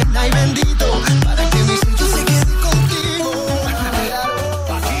griten ay bendito, para que mi sitio se quede contigo.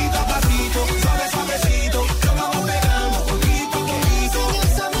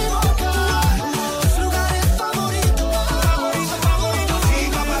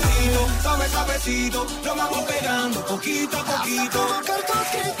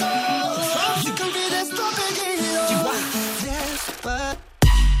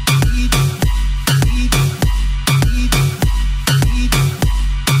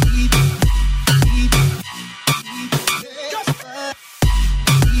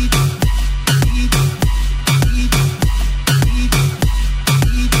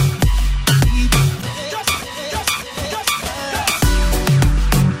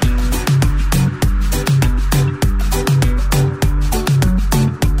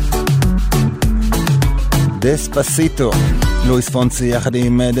 דספסיטו, לואיס פונסי יחד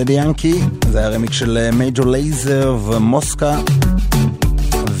עם דדי ינקי, זה הרמיק של מייג'ור לייזר ומוסקה.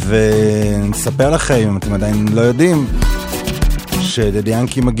 ונספר לכם, אם אתם עדיין לא יודעים, שדדי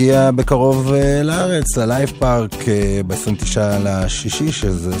ינקי מגיע בקרוב לארץ, ללייב פארק ב-29 לשישי,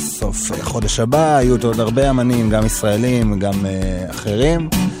 שזה סוף חודש הבא. היו עוד הרבה אמנים, גם ישראלים, גם אחרים,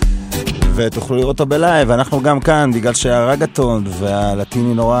 ותוכלו לראות אותו בלייב. ואנחנו גם כאן, בגלל שהרגטון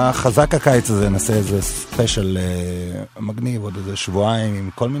והלטיני נורא חזק הקיץ הזה, נעשה איזה ספיישל מגניב, עוד איזה שבועיים עם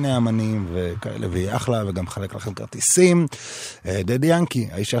כל מיני אמנים וכאלה, ויהיה אחלה, וגם חלק לכם כרטיסים. דדי ינקי,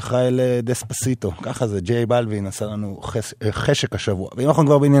 האיש האחראי לדספסיטו, ככה זה, ג'יי בלווין עשה לנו חשק השבוע. ואם אנחנו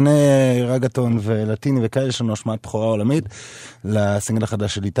כבר בענייני רגטון ולטיני וכאלה, יש לנו השמעת בכורה עולמית לסינגל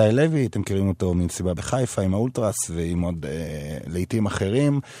החדש של להיטי לוי, אתם מכירים אותו ממסיבה בחיפה עם האולטרס ועם עוד להיטים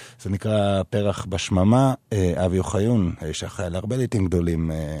אחרים. זה נקרא פרח בשממה. אבי אוחיון, שאחראי להרבה להיטים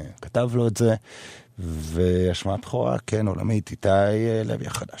גדולים, כתב לו את זה, והשמעת בכורה, כן, עולמית, להיטי לוי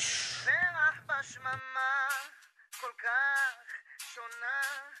החדש. פרח בשממה כל כך שונה,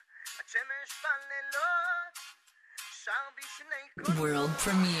 עד שמש בלילות שר בשני קולות. World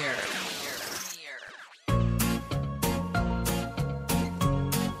premiere.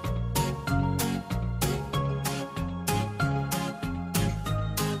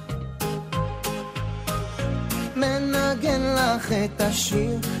 מנגן לך את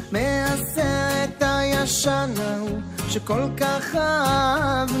השיר מהסרט הישן ההוא שכל כך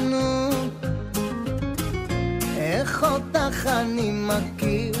אהבנו. איך אותך אני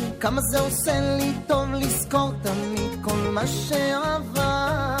מכיר, כמה זה עושה לי טוב לזכור תמיד כל מה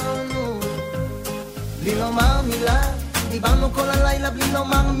שעברנו. בלי לומר מילה, דיברנו כל הלילה בלי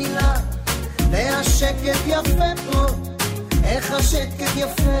לומר מילה, והשקט יפה פה, איך השקט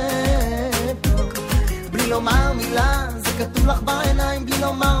יפה פה. בלי לומר מילה, זה כתוב לך בעיניים בלי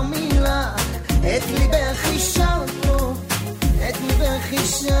לומר מילה, את ליבך אישרת פה, את ליבך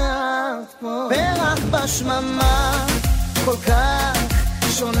אישרת פה. פרח בשממה כל כך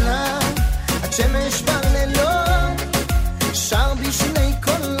שונה, עד שמש בלילות שר בשני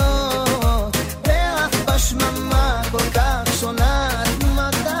קולות. פרח בשממה כל כך שונה, את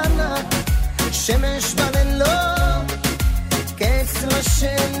מתנה, שמש בלילות, קץ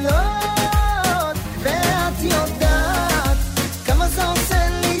לשאלות. ואת יודעת כמה זה עושה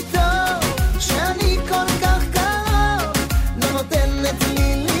לי טוב, שאני כל כך קרוב, לא נותנת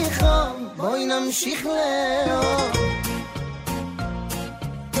לי לחום. בואי נמשיך לאהוב.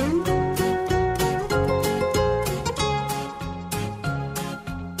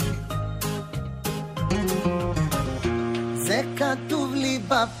 זה כתוב לי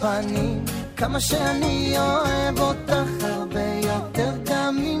בפנים, כמה שאני אוהב אותך הרבה יותר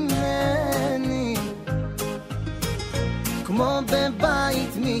גם ממני. כמו בבית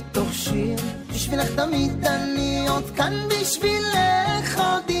מתוך שיר, בשבילך תמיד אני עוד כאן, בשבילך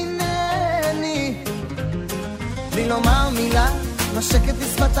עוד הנני. בלי לומר מילה, בשקט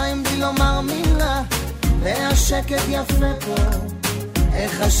בשפתיים בלי לומר מילה, והשקט יפה פה,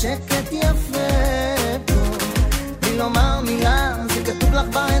 איך השקט יפה פה. בלי לומר מילה, זה כתוב לך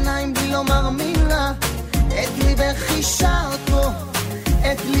בעיניים בלי לומר מילה, את ליבך אישרת פה,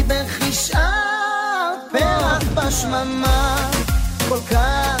 את ליבך אישרת. פרח בשממה כל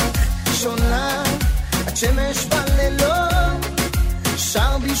כך שונה, עד שמש בלילות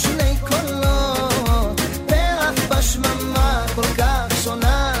שר בשני קולות. פרח בשממה כל כך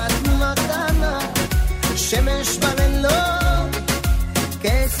שונה, את מתנה, שמש בלילות,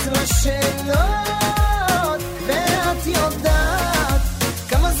 קץ לשאלות. ואת יודעת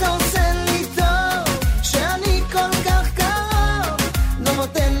כמה זה עושה לי טוב, שאני כל כך קרוב, לא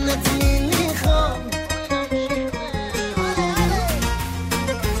נותנת לי לחום.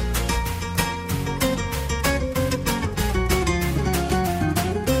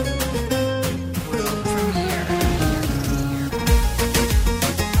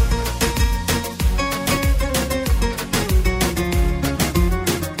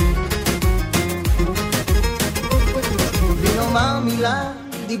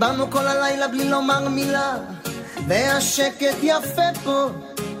 דיברנו כל הלילה בלי לומר מילה, והשקט יפה פה,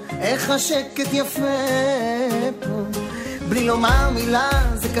 איך השקט יפה פה. בלי לומר מילה,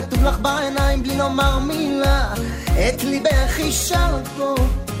 זה כתוב לך בעיניים בלי לומר מילה, את ליבך אישרת פה,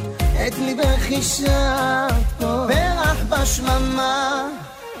 את ליבך אישרת פה. פרח בשממה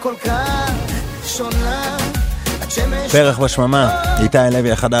כל כך שונה, פרח בשממה, להיטי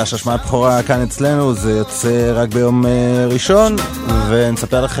לוי החדש, השמעת בכורה כאן אצלנו, זה יוצא רק ביום ראשון,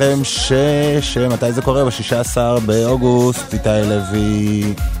 ונספר לכם שמתי זה קורה, ב-16 באוגוסט, להיטי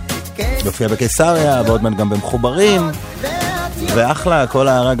לוי יופיע בקיסריה, ועוד מעט גם במחוברים, ואחלה, כל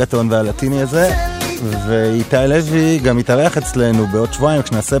הרגטון והלטיני הזה. ואיתי לוי גם יתארח אצלנו בעוד שבועיים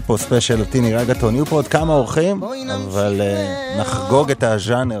כשנעשה פה ספיישל לטיני רגטון. יהיו פה עוד כמה אורחים, אבל נחגוג את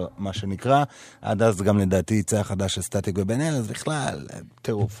הז'אנר, מה שנקרא. עד אז גם לדעתי יצא החדש של סטטיק ובן אל, אז בכלל,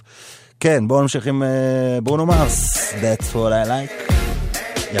 טירוף. כן, בואו נמשיך עם ברונו מרס, That's What I Like,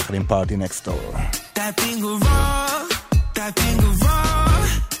 יחד עם Party Next Door. That finger raw, that finger raw,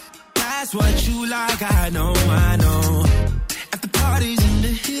 that's what you like, I know, I know. At the parties in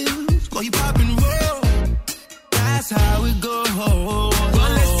the hills, while you pop and roll, that's how it goes.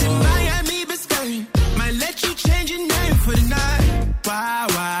 Well, let's in Miami, Biscayne, might let you change your name for the night. Wow,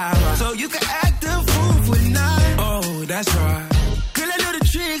 wow, wow. So you can act a fool for the night. Oh, that's right. Girl, I know the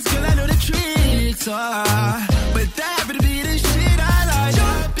tricks, girl, I know the tricks. But that happen to be the shit I like.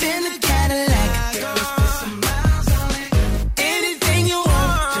 Jump in the Cadillac.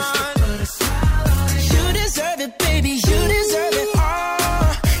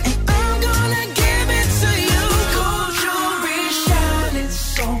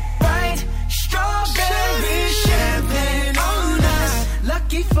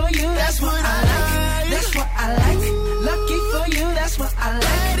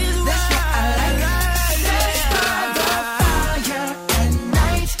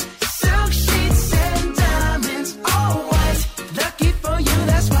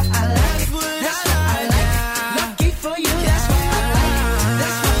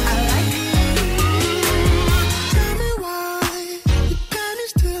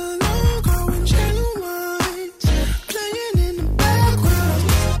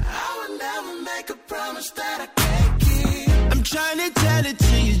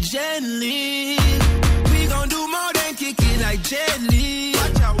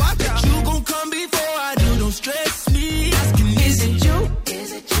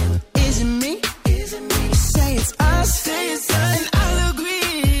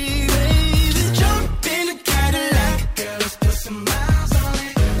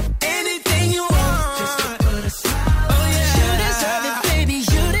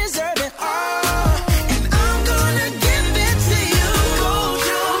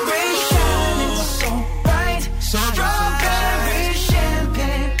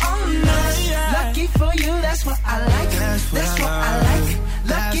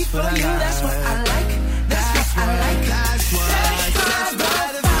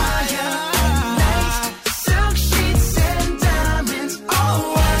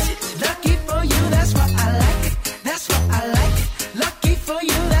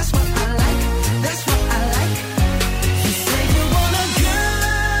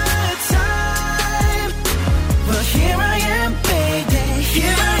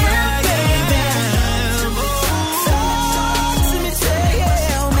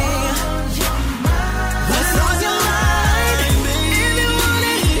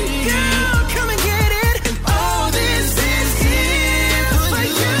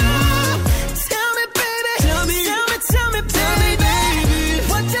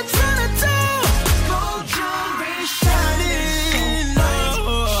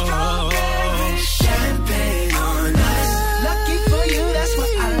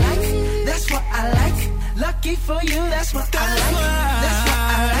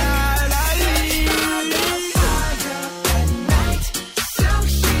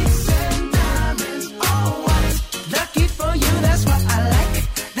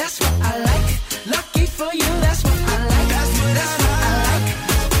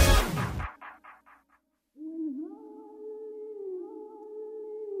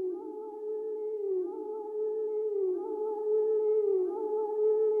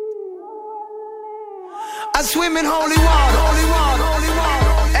 I swim in holy water,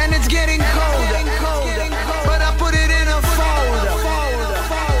 and it's getting colder, but I put it in a folder,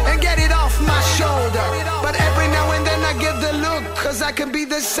 and get it off my shoulder, but every now and then I give the look, cause I can be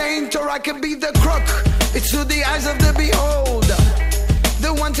the saint or I can be the crook, it's through the eyes of the beholder,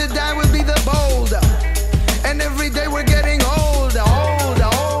 the one to die will be the bolder, and every day we're getting older, older,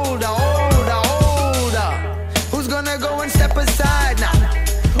 older, older, older, who's gonna go and step aside now?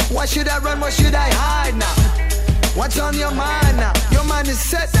 Why should I run, why should I hide now? What's on your mind now? Your mind is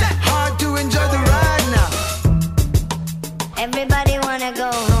set, hard to enjoy the ride now. Everybody wanna go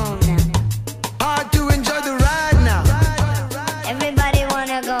home now. Hard to enjoy the ride now. Everybody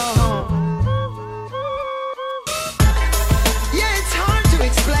wanna go home. Yeah, it's hard to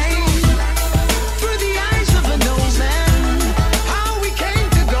explain through the eyes of an old man how we came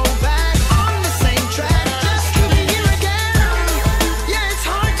to go back on the same track just to be here again. Yeah, it's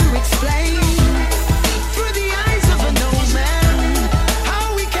hard to explain through the eyes of an old man how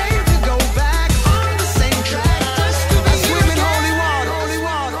we came to go back on the same track just to be here again. I swim in holy water,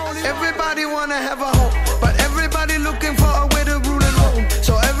 Everybody wanna have a home, but everybody looking for a way to rule and roam.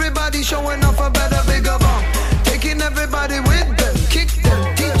 So everybody showing off a better, bigger bomb. Taking everybody with them, kick them,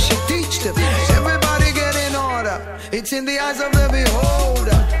 teach them. Everybody get in order. It's in the eyes of the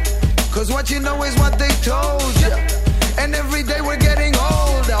beholder. Cause what you know is what they told you. And every day we're getting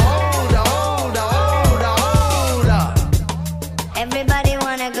older, older, older, older, older. Everybody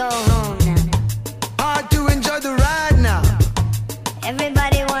wanna go home now. Hard to enjoy the ride now.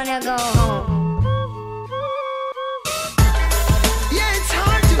 Everybody wanna go home. Yeah, it's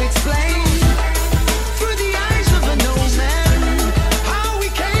hard to explain through the eyes of an old man how we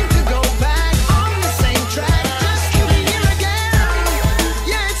came to go back on the same track just to be here again.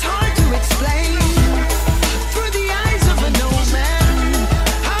 Yeah, it's hard to explain through the eyes of an old man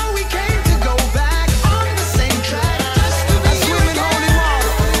how we came to go back on the same track just to be here again.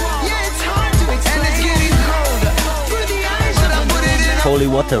 Yeah, it's hard to explain, and it's getting colder through the eyes of an old man. Holy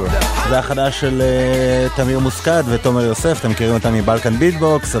Water, זה החדש של תמיר מוסקת ותומר יוסף, אתם מכירים אותם מבלקן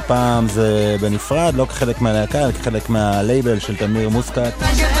ביטבוקס, הפעם זה בנפרד, לא כחלק מהלהקה, אלא כחלק מהלייבל של תמיר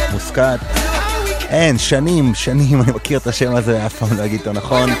מוסקת. אין, שנים, אני מכיר את השם הזה, אף פעם לא אגיד אותו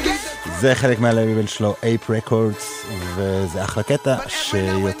נכון. זה חלק מהלייבל שלו, Ape Records, וזה אחלה קטע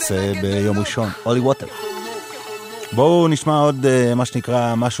שיוצא ביום ראשון, Holy Water. בואו נשמע עוד מה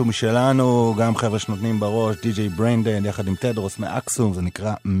שנקרא משהו משלנו, גם חבר'ה שנותנים בראש, די.ג'יי בריינדן יחד עם טדרוס מאקסום, זה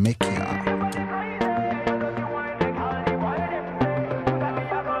נקרא מקיה.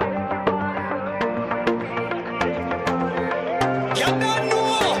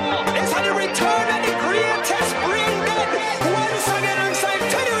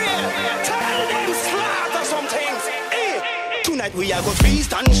 We are go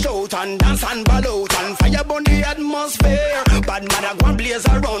feast and shout and dance and ball out and fire burn the atmosphere. Bad man a go and blaze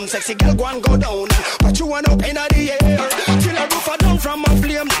around, sexy girl go and go down and put you one up in the air. Till a roof a down from a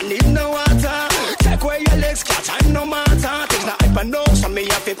flame, I need no water. Take away your legs, catch and no matter. Things not hype and no, so me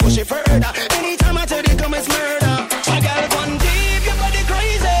have to push it further. Anytime I tell you come it's murder. So girl gone deep, your body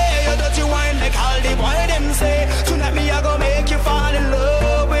crazy. You dirty wine like all the boy them say. Tonight me I go make you fall in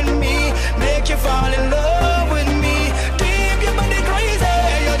love with me, make you fall in love with me.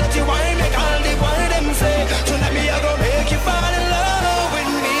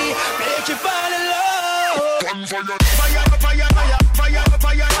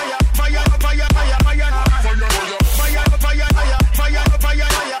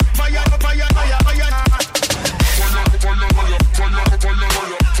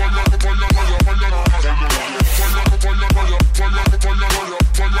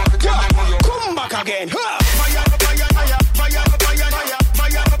 Come back again.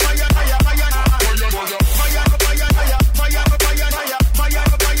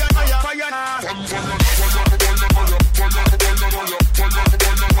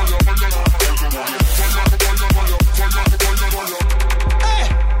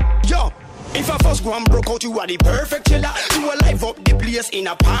 If I first go and broke out, you are the perfect killer. You will live up the place in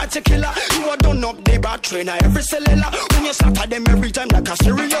a particular. You are done up the bad trainer, every cellular. When you slaughter them every time like a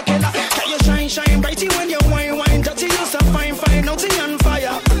serial killer. Can you shine brighty when you wine dirty? You so fine, nothing on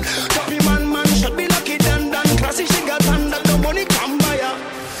fire. Copy man should be lucky than classy. She got under the money come by her.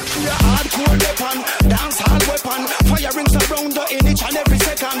 She a hardcore weapon, dance hard weapon. Fire rings around her in each and every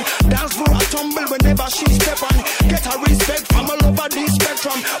second. Dance for a tumble whenever she step on. Get her respect from all over the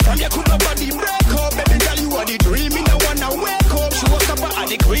spectrum. From your cool body break up, baby girl you are the dream. You don't wanna wake up. She was up at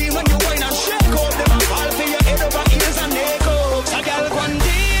the cream when you wine and shake up. Them a fall for your head over ears and neck up. So girl one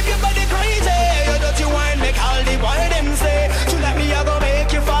deep, your body crazy. You dirty wine make all the boy them say. To let me I go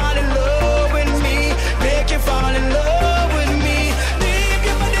make you fall in love with me, make you fall in love with me. Deep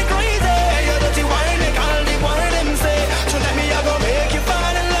your body crazy. You dirty wine make all the boy them say. To let me I go make you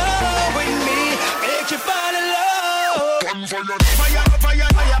fall in love with me, make you fall in love. Fire, fire,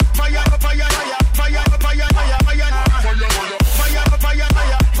 fire, fire, fire, fire, fire, fire, fire, fire.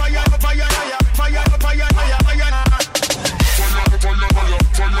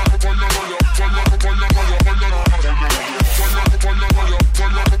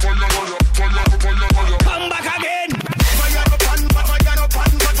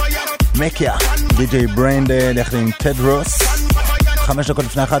 מקיה, די.ג'יי בריינדן יחד עם טדרוס. 5 דקות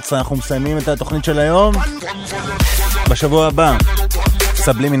לפני 11 אנחנו מסיימים את התוכנית של היום. בשבוע הבא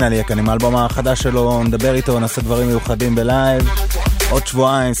סבלימינל יהיה כאן עם האלבום החדש שלו, נדבר איתו, נעשה דברים מיוחדים בלייב. עוד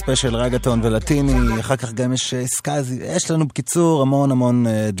שבועיים ספיישל רגטון ולטיני, אחר כך גם יש סקאזי, יש לנו בקיצור המון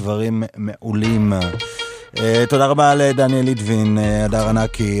דברים מעולים. תודה רבה לדניאל ליטבין, הדר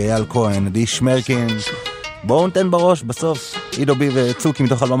ענקי, אייל כהן, עדי שמרקין. בואו נתן בראש בסוף עידו בי וצוקי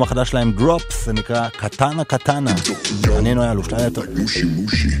מתוך אלבום החדש שלהם דרופס, זה נקרא קטנה. אני אלוש, לילה טוב.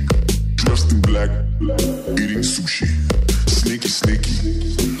 dressed in black, eating sushi. Sneaky, sneaky,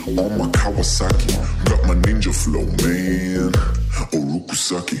 on my Kawasaki. Got my ninja flow, man.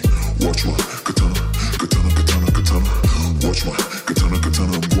 Orokusaki, watch my katana, katana, katana, katana. Watch my katana,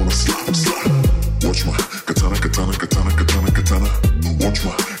 katana, I'm gonna slap, slap. Watch my katana, katana, katana, katana, katana. Watch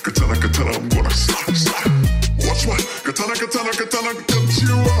my katana, katana, I'm gonna slap, slap. Watch my katana, katana, katana, cut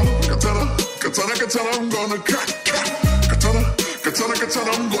you up. Katana, katana, katana, I'm gonna cut, cut. Katana, katana,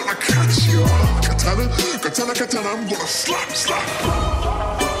 katana, I'm gonna catch you up. Katana, katana, katana, I'm gonna slap, slap.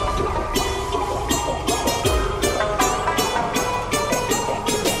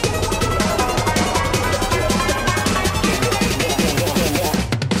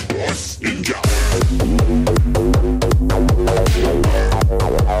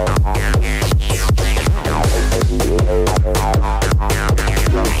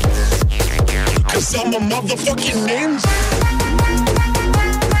 Cause I'm a motherfucking ninja.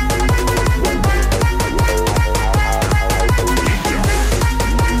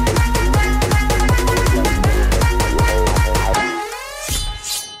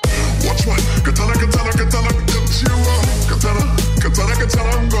 Watch my katana, katana, katana, get you up. Katana, katana,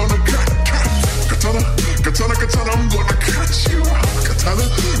 katana, I'm gonna cut, cut. Katana, katana, katana, I'm gonna catch you up. Katana,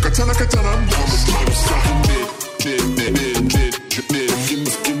 katana, katana, I'm gonna slap, slap.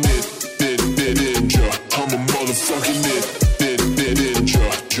 I'm a motherfucking ninja.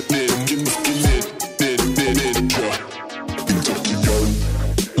 In Tokyo,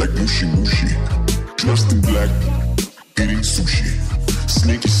 like Mushi Mushi, dressed in black, eating sushi.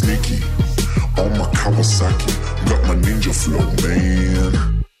 Sneaky, sneaky, on my Kawasaki. Got my ninja flow, man.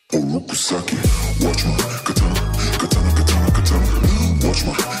 Orokusaki, watch my katana, katana, katana, katana. Watch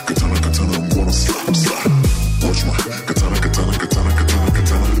my katana, katana, I'm gonna slap, slap. Watch my katana, katana, katana, katana,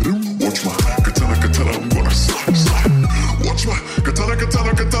 katana. Watch my katana, katana, I'm gonna slap, slap. Watch my katana,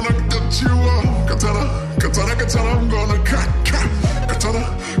 katana, katana, get you up. Katana, katana, katana, I'm gonna cut, cut. Katana,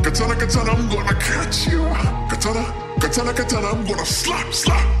 katana, katana, I'm gonna catch you up. Katana, katana, katana, I'm gonna slap,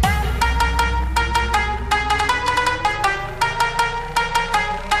 slap.